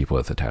 particularly people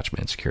with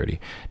attachment insecurity,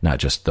 not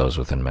just those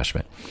with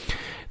enmeshment.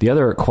 The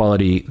other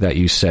quality that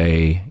you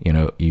say,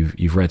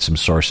 you've read some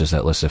sources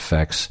that list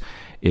effects,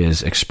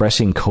 is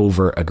expressing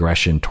covert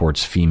aggression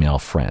towards female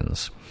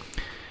friends.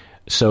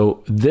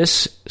 So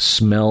this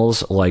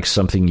smells like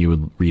something you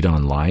would read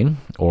online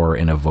or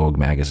in a Vogue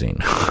magazine.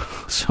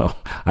 So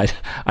I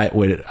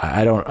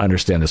don't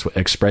understand this.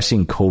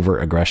 Expressing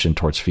covert aggression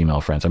towards female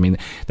friends. I mean,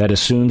 that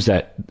assumes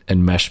that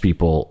enmeshed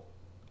people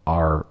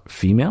are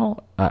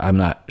female. I'm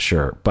not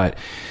sure, but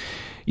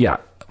yeah,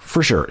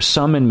 for sure.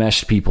 Some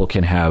enmeshed people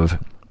can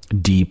have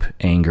deep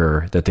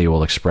anger that they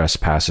will express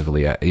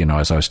passively.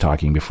 As I was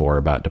talking before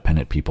about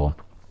dependent people.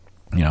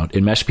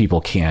 Enmeshed people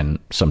can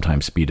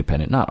sometimes be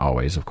dependent, not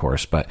always, of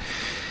course, but,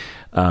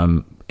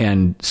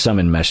 and some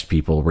enmeshed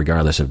people,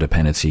 regardless of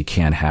dependency,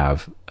 can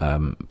have,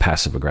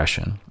 passive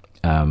aggression.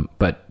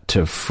 But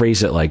to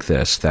phrase it like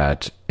this,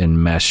 that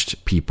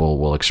enmeshed people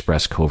will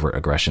express covert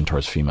aggression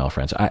towards female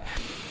friends, I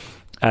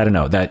don't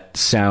know, that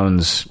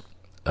sounds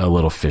a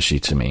little fishy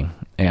to me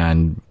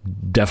and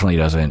definitely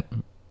doesn't,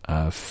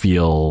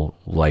 feel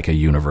like a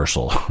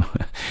universal.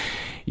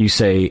 You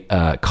say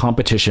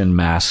competition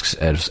masks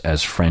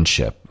as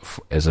friendship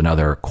as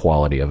another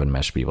quality of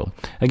enmeshed people.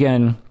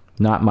 Again,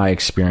 not my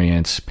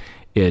experience.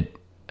 It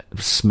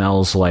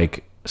smells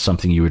like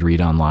something you would read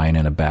online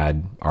in a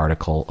bad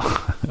article.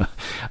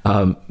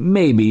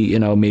 Maybe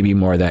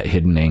more of that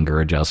hidden anger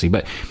or jealousy.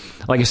 But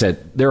like I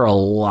said, there are a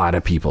lot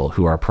of people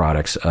who are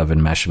products of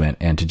enmeshment,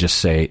 and to just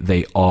say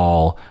they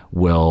all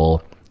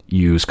will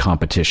use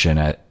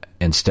competition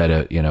instead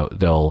of,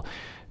 they'll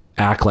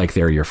act like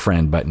they're your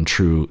friend, but in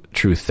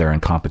truth, they're in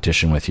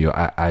competition with you.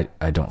 I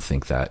don't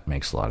think that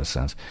makes a lot of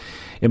sense.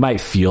 It might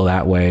feel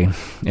that way.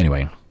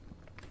 Anyway,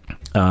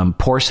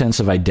 poor sense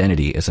of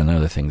identity is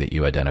another thing that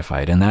you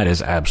identified, and that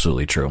is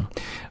absolutely true.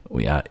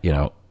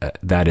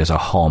 That is a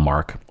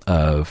hallmark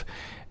of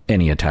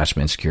any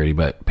attachment insecurity,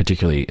 but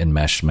particularly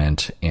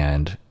enmeshment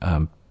and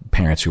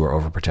parents who are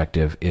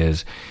overprotective,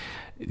 is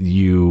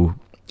you,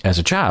 as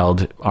a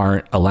child,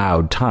 aren't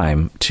allowed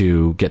time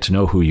to get to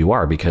know who you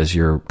are because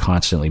you're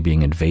constantly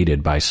being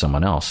invaded by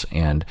someone else,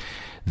 and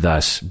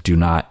thus do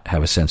not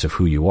have a sense of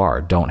who you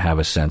are, don't have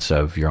a sense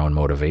of your own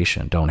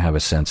motivation, don't have a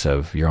sense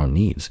of your own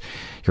needs,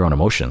 your own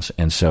emotions.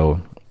 And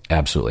so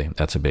absolutely,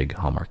 that's a big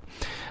hallmark.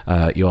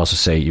 You also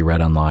say you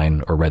read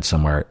online or read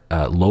somewhere,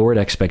 lowered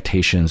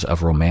expectations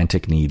of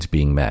romantic needs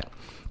being met.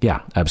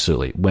 Yeah,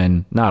 absolutely.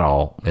 When not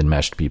all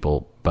enmeshed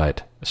people,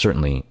 but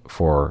certainly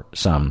for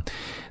some,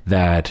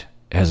 that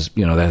has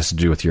to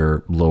do with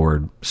your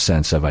lowered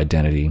sense of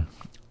identity.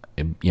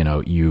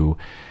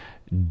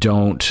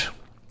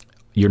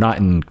 You're not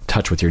in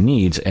touch with your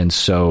needs, and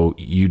so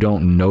you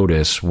don't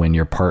notice when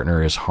your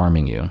partner is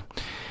harming you,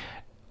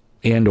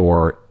 and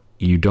or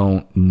you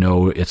don't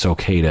know it's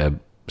okay to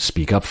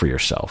speak up for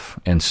yourself.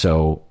 And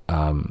so,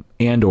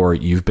 and or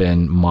you've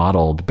been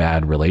modeled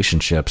bad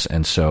relationships,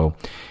 and so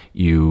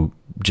you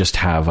just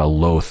have a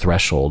low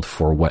threshold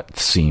for what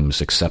seems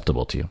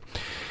acceptable to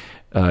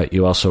you.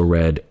 You also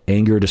read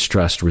anger,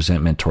 distrust,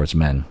 resentment towards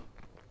men.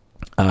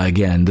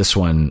 Again, this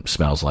one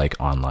smells like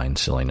online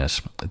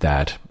silliness,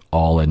 that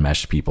all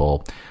enmeshed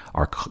people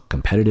are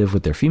competitive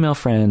with their female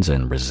friends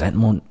and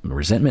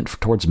resentment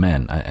towards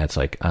men. It's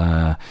like,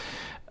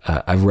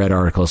 I've read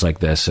articles like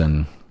this,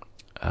 and,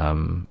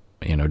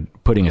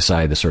 putting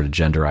aside the sort of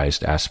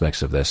genderized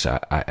aspects of this,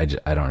 I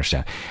don't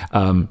understand.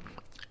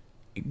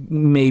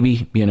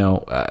 Maybe,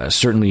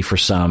 certainly for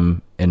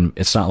some, and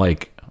it's not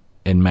like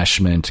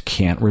enmeshment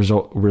can't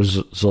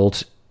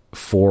result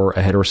for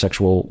a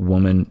heterosexual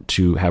woman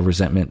to have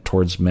resentment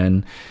towards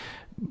men,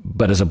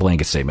 but as a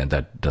blanket statement,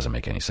 that doesn't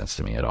make any sense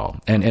to me at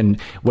all. And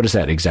what does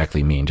that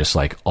exactly mean? Just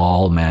like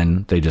all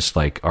men, they just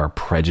like are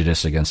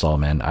prejudiced against all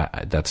men?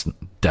 That's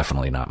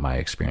definitely not my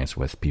experience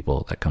with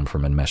people that come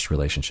from enmeshed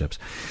relationships.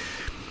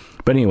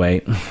 But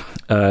anyway,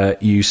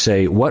 you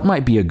say, what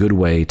might be a good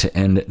way to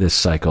end this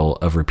cycle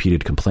of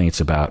repeated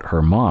complaints about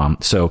her mom?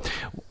 So,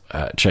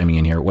 chiming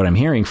in here, what I'm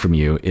hearing from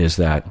you is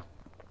that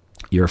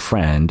your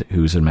friend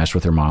who's enmeshed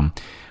with her mom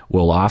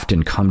will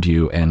often come to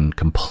you and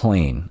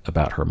complain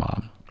about her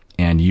mom.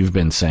 And you've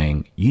been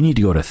saying, you need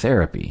to go to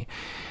therapy.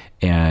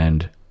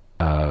 And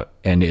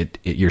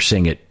you're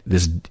saying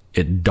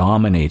it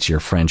dominates your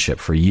friendship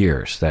for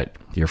years, that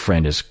your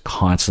friend is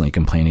constantly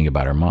complaining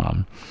about her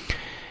mom.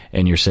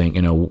 And you're saying,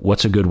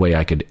 what's a good way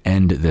I could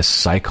end this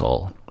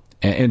cycle?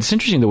 And it's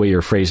interesting the way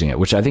you're phrasing it,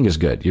 which I think is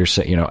good. You're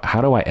saying,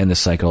 how do I end the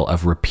cycle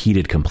of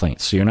repeated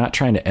complaints? So you're not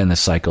trying to end the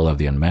cycle of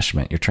the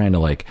enmeshment. You're trying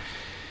to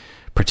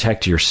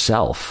protect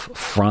yourself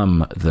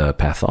from the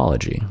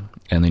pathology.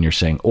 And then you're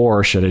saying,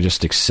 or should I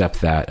just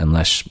accept that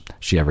unless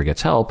she ever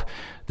gets help?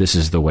 This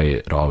is the way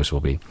it always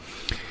will be.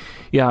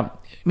 Yeah.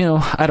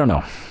 I don't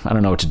know. I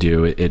don't know what to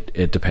do.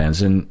 It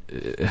depends. And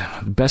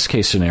best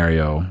case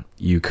scenario,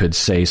 you could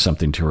say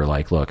something to her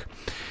like, look,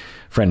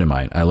 friend of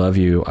mine, I love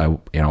you.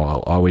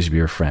 I'll always be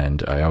your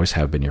friend. I always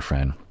have been your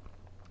friend.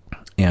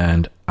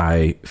 And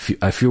I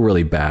feel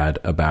really bad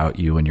about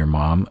you and your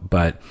mom,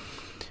 but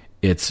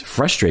it's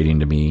frustrating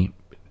to me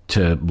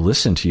to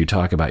listen to you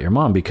talk about your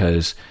mom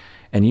because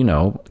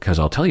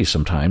I'll tell you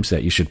sometimes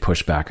that you should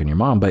push back on your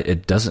mom, but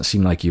it doesn't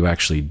seem like you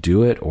actually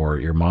do it, or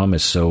your mom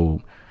is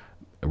so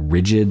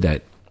rigid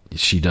that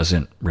she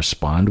doesn't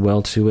respond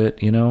well to it,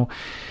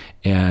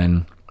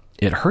 and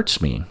it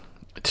hurts me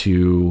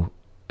to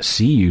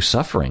see you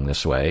suffering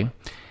this way.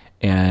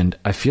 And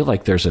I feel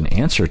like there's an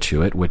answer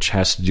to it, which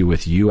has to do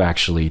with you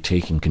actually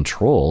taking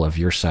control of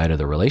your side of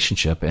the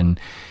relationship,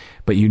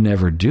 but you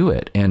never do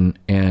it. And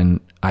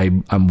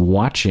I'm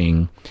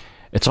watching,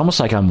 it's almost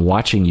like I'm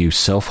watching you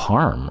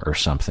self-harm or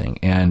something,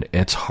 and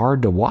it's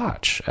hard to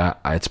watch.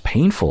 It's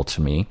painful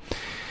to me,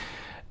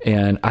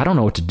 and I don't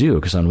know what to do,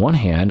 because on one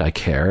hand, I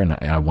care and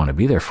I want to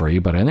be there for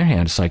you, but on the other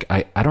hand, it's like,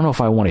 I don't know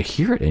if I want to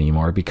hear it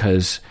anymore,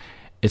 because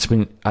it's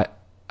been,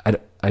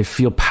 I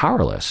feel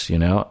powerless,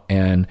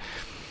 and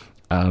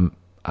I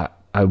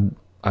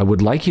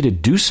would like you to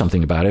do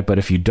something about it, but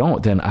if you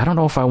don't, then I don't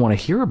know if I want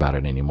to hear about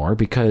it anymore,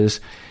 because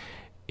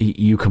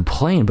you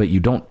complain, but you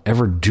don't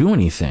ever do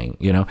anything,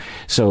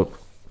 So,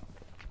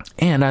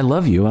 and I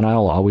love you and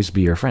I'll always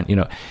be your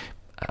friend,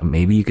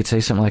 maybe you could say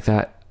something like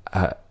that.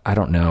 I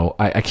don't know.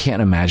 I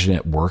can't imagine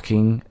it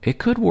working. It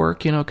could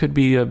work, it could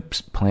be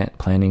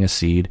planting a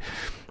seed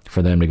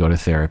for them to go to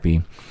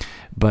therapy,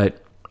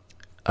 but,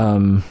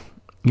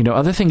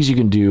 other things you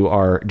can do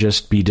are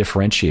just be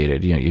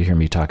differentiated. You hear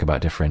me talk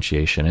about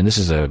differentiation, and this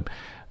is a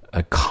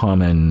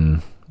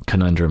common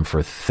conundrum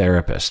for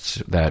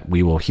therapists, that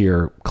we will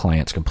hear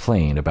clients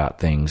complain about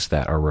things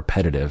that are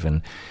repetitive,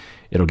 and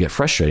it'll get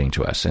frustrating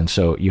to us. And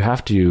so you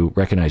have to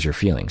recognize your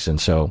feelings. And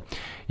so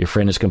your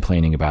friend is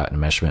complaining about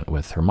enmeshment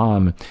with her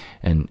mom,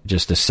 and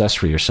just assess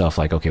for yourself,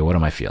 like, okay, what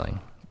am I feeling?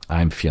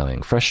 I'm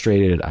feeling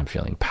frustrated. I'm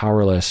feeling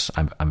powerless.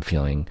 I'm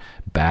feeling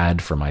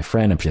bad for my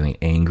friend. I'm feeling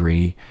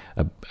angry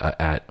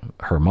at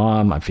her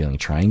mom. I'm feeling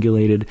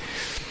triangulated.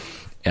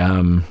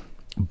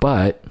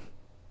 But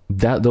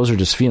those are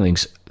just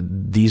feelings.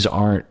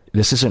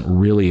 This isn't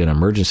really an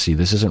emergency.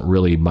 This isn't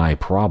really my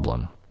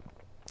problem.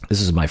 This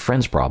is my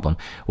friend's problem.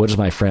 What does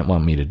my friend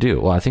want me to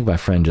do? Well, I think my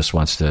friend just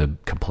wants to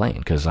complain,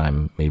 because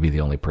I'm maybe the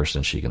only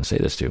person she can say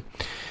this to.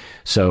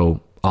 So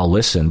I'll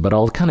listen, but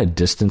I'll kind of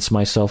distance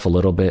myself a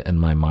little bit in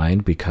my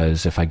mind,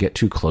 because if I get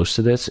too close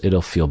to this,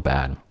 it'll feel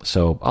bad.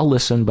 So I'll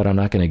listen, but I'm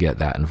not going to get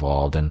that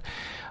involved. And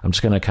I'm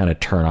just going to kind of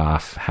turn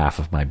off half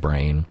of my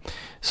brain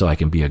so I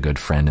can be a good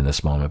friend in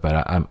this moment.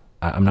 But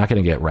I'm not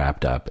going to get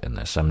wrapped up in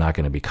this. I'm not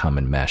going to become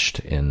enmeshed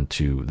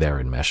into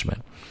their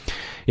enmeshment.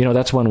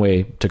 That's one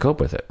way to cope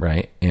with it,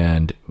 right?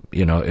 And,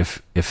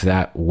 if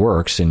that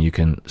works and you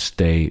can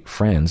stay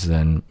friends,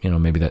 then,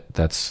 maybe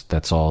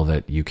that's all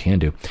that you can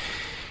do.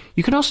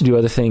 You can also do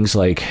other things,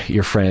 like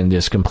your friend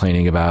is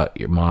complaining about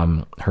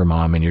her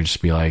mom, and you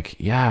just be like,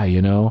 yeah,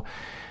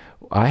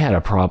 I had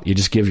a problem. You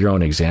just give your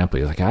own example.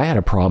 You're like, I had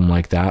a problem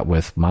like that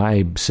with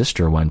my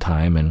sister one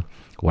time, and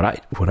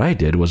what I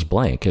did was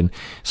blank. And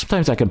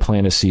sometimes I can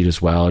plant a seed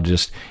as well,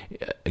 just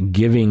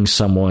giving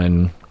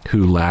someone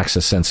who lacks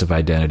a sense of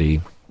identity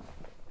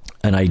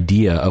an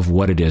idea of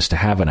what it is to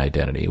have an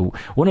identity.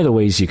 One of the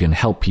ways you can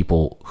help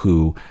people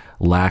who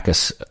lack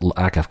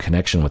of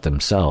connection with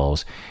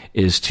themselves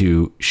is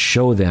to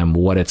show them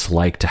what it's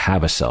like to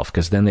have a self,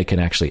 because then they can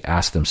actually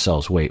ask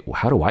themselves, wait,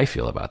 how do I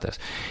feel about this?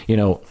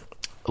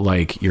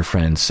 Like your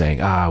friend saying,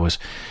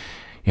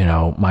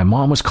 my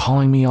mom was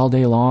calling me all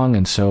day long,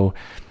 and so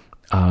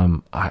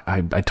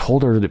I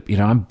told her that,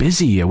 I'm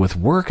busy with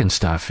work and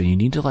stuff, and you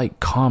need to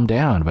calm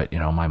down. But,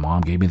 my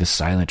mom gave me the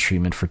silent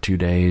treatment for 2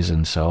 days.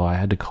 And so I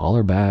had to call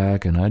her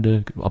back, and I had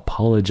to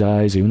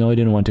apologize, even though I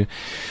didn't want to.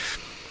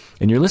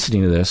 And you're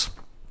listening to this,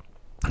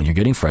 and you're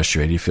getting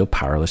frustrated. You feel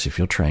powerless. You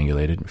feel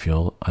triangulated. You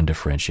feel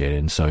undifferentiated.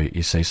 And so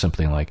you say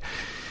something like,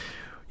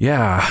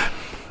 yeah,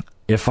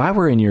 if I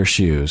were in your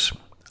shoes,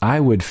 I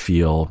would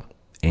feel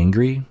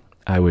angry.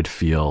 I would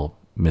feel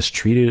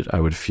mistreated. I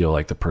would feel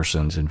like the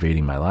person's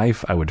invading my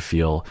life. I would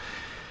feel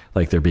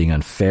like they're being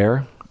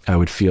unfair. I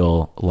would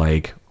feel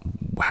like,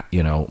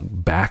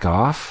 back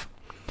off.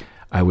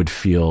 I would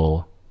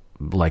feel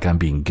like I'm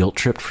being guilt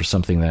tripped for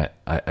something that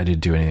I didn't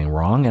do anything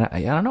wrong. And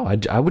I don't know,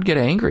 I would get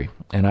angry,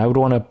 and I would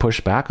want to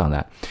push back on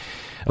that.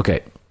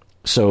 Okay.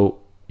 So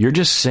you're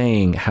just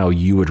saying how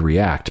you would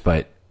react,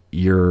 but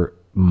you're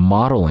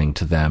modeling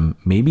to them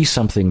maybe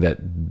something that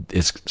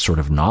is sort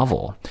of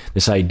novel.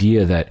 This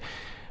idea that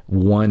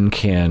one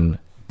can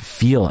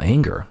feel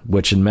anger,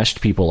 which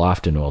enmeshed people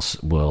often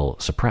will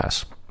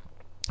suppress,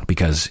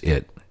 because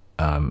it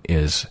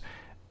is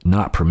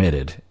not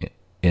permitted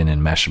in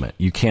enmeshment.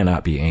 You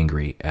cannot be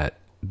angry at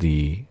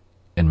the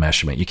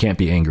enmeshment. You can't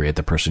be angry at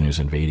the person who's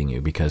invading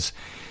you, because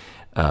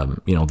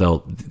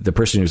the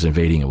person who's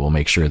invading it will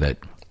make sure that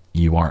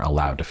you aren't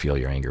allowed to feel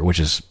your anger, which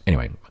is,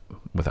 anyway,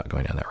 without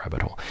going down that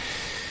rabbit hole.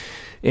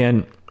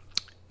 And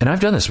I've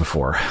done this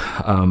before.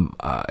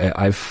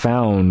 I've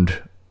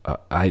found.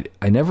 I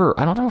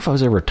don't know if I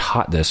was ever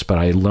taught this, but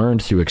I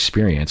learned through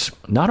experience,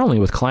 not only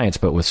with clients,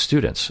 but with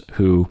students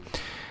who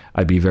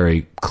I'd be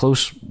very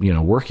close,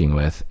 working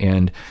with,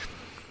 and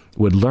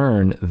would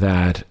learn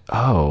that,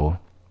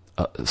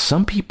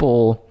 some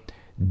people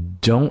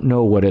don't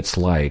know what it's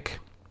like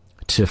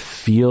to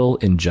feel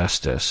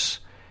injustice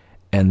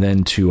and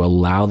then to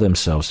allow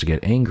themselves to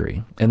get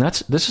angry. And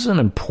this is an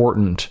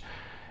important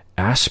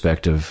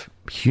aspect of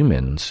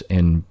humans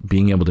and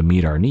being able to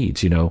meet our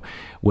needs.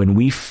 When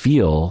we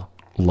feel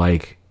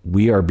like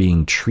we are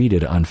being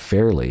treated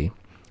unfairly,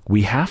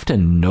 we have to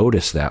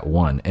notice that,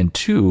 one. And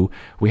two,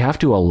 we have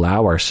to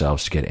allow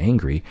ourselves to get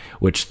angry,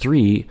 which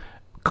three,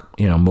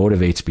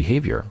 motivates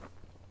behavior.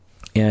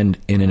 And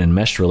in an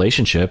enmeshed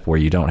relationship where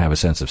you don't have a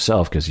sense of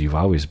self because you've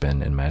always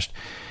been enmeshed,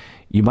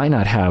 you might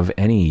not have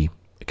any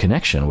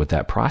connection with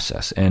that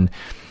process. And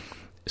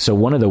so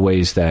one of the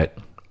ways that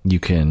you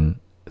can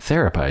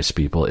therapize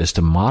people is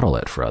to model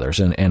it for others.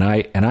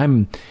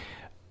 I'm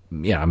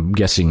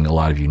guessing a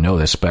lot of you know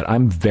this, but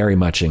I'm very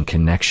much in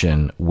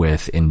connection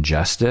with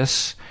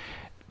injustice,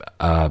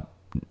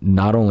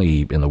 not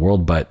only in the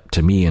world, but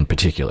to me in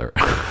particular.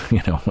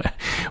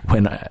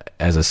 When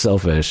as a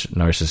selfish,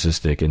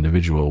 narcissistic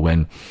individual,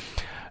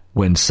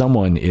 when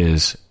someone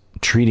is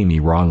treating me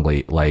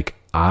wrongly, like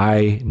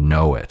I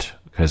know it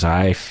because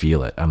I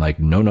feel it. I'm like,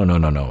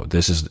 no.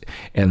 This is,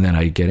 and then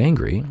I get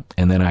angry,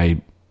 and then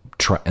I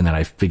try, and then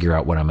I figure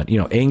out what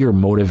anger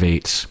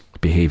motivates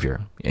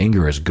behavior.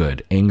 Anger is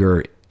good.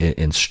 Anger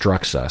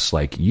instructs us,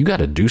 like, you got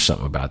to do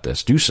something about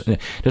this. It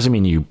doesn't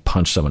mean you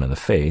punch someone in the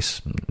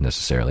face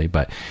necessarily,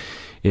 but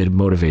it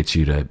motivates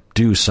you to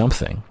do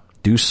something.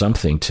 Do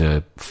something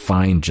to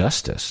find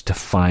justice, to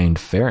find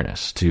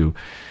fairness, to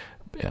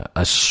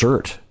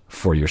assert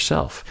for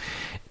yourself.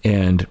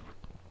 And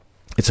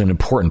it's an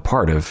important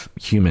part of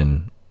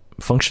human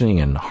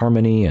functioning and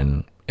harmony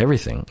and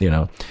everything,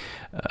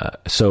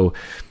 So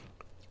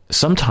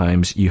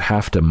sometimes you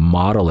have to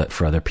model it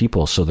for other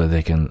people so that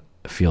they can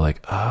feel like,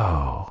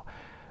 oh,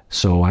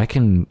 so I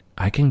can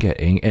get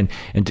angry.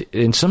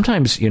 And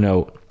sometimes,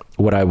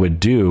 what I would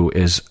do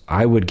is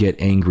I would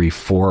get angry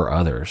for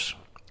others.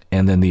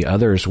 And then the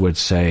others would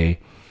say,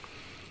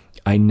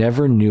 I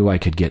never knew I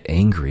could get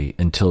angry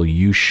until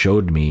you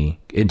showed me,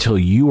 until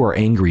you were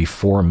angry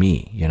for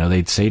me.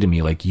 They'd say to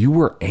me, like, you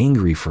were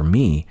angry for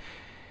me.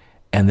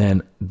 And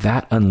then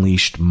that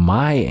unleashed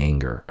my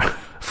anger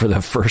for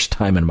the first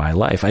time in my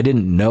life. I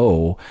didn't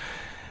know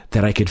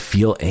that I could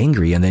feel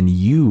angry. And then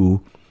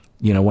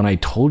when I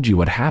told you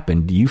what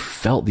happened, you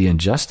felt the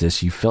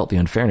injustice, you felt the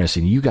unfairness,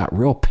 and you got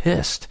real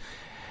pissed.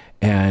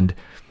 And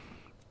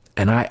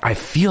I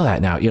feel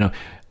that now,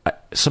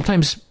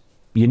 sometimes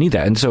you need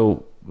that. And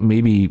so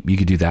maybe you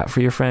could do that for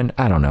your friend.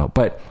 I don't know.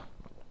 But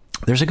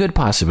there's a good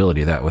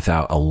possibility that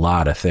without a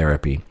lot of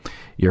therapy,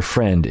 your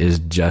friend is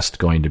just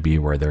going to be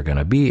where they're going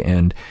to be.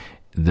 And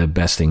the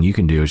best thing you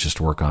can do is just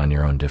work on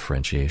your own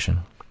differentiation.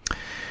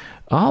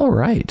 All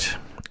right.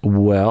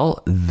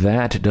 Well,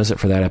 that does it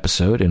for that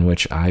episode in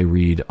which I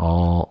read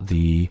all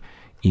the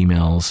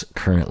emails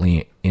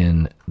currently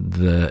in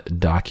the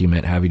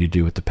document having to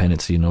do with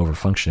dependency and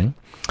overfunctioning.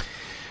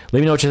 Let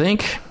me know what you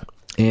think.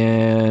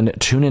 And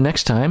tune in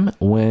next time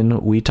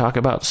when we talk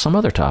about some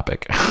other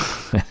topic.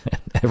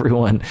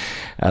 Everyone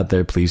out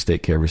there, please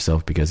take care of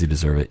yourself because you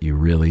deserve it. You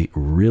really,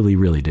 really,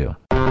 really do.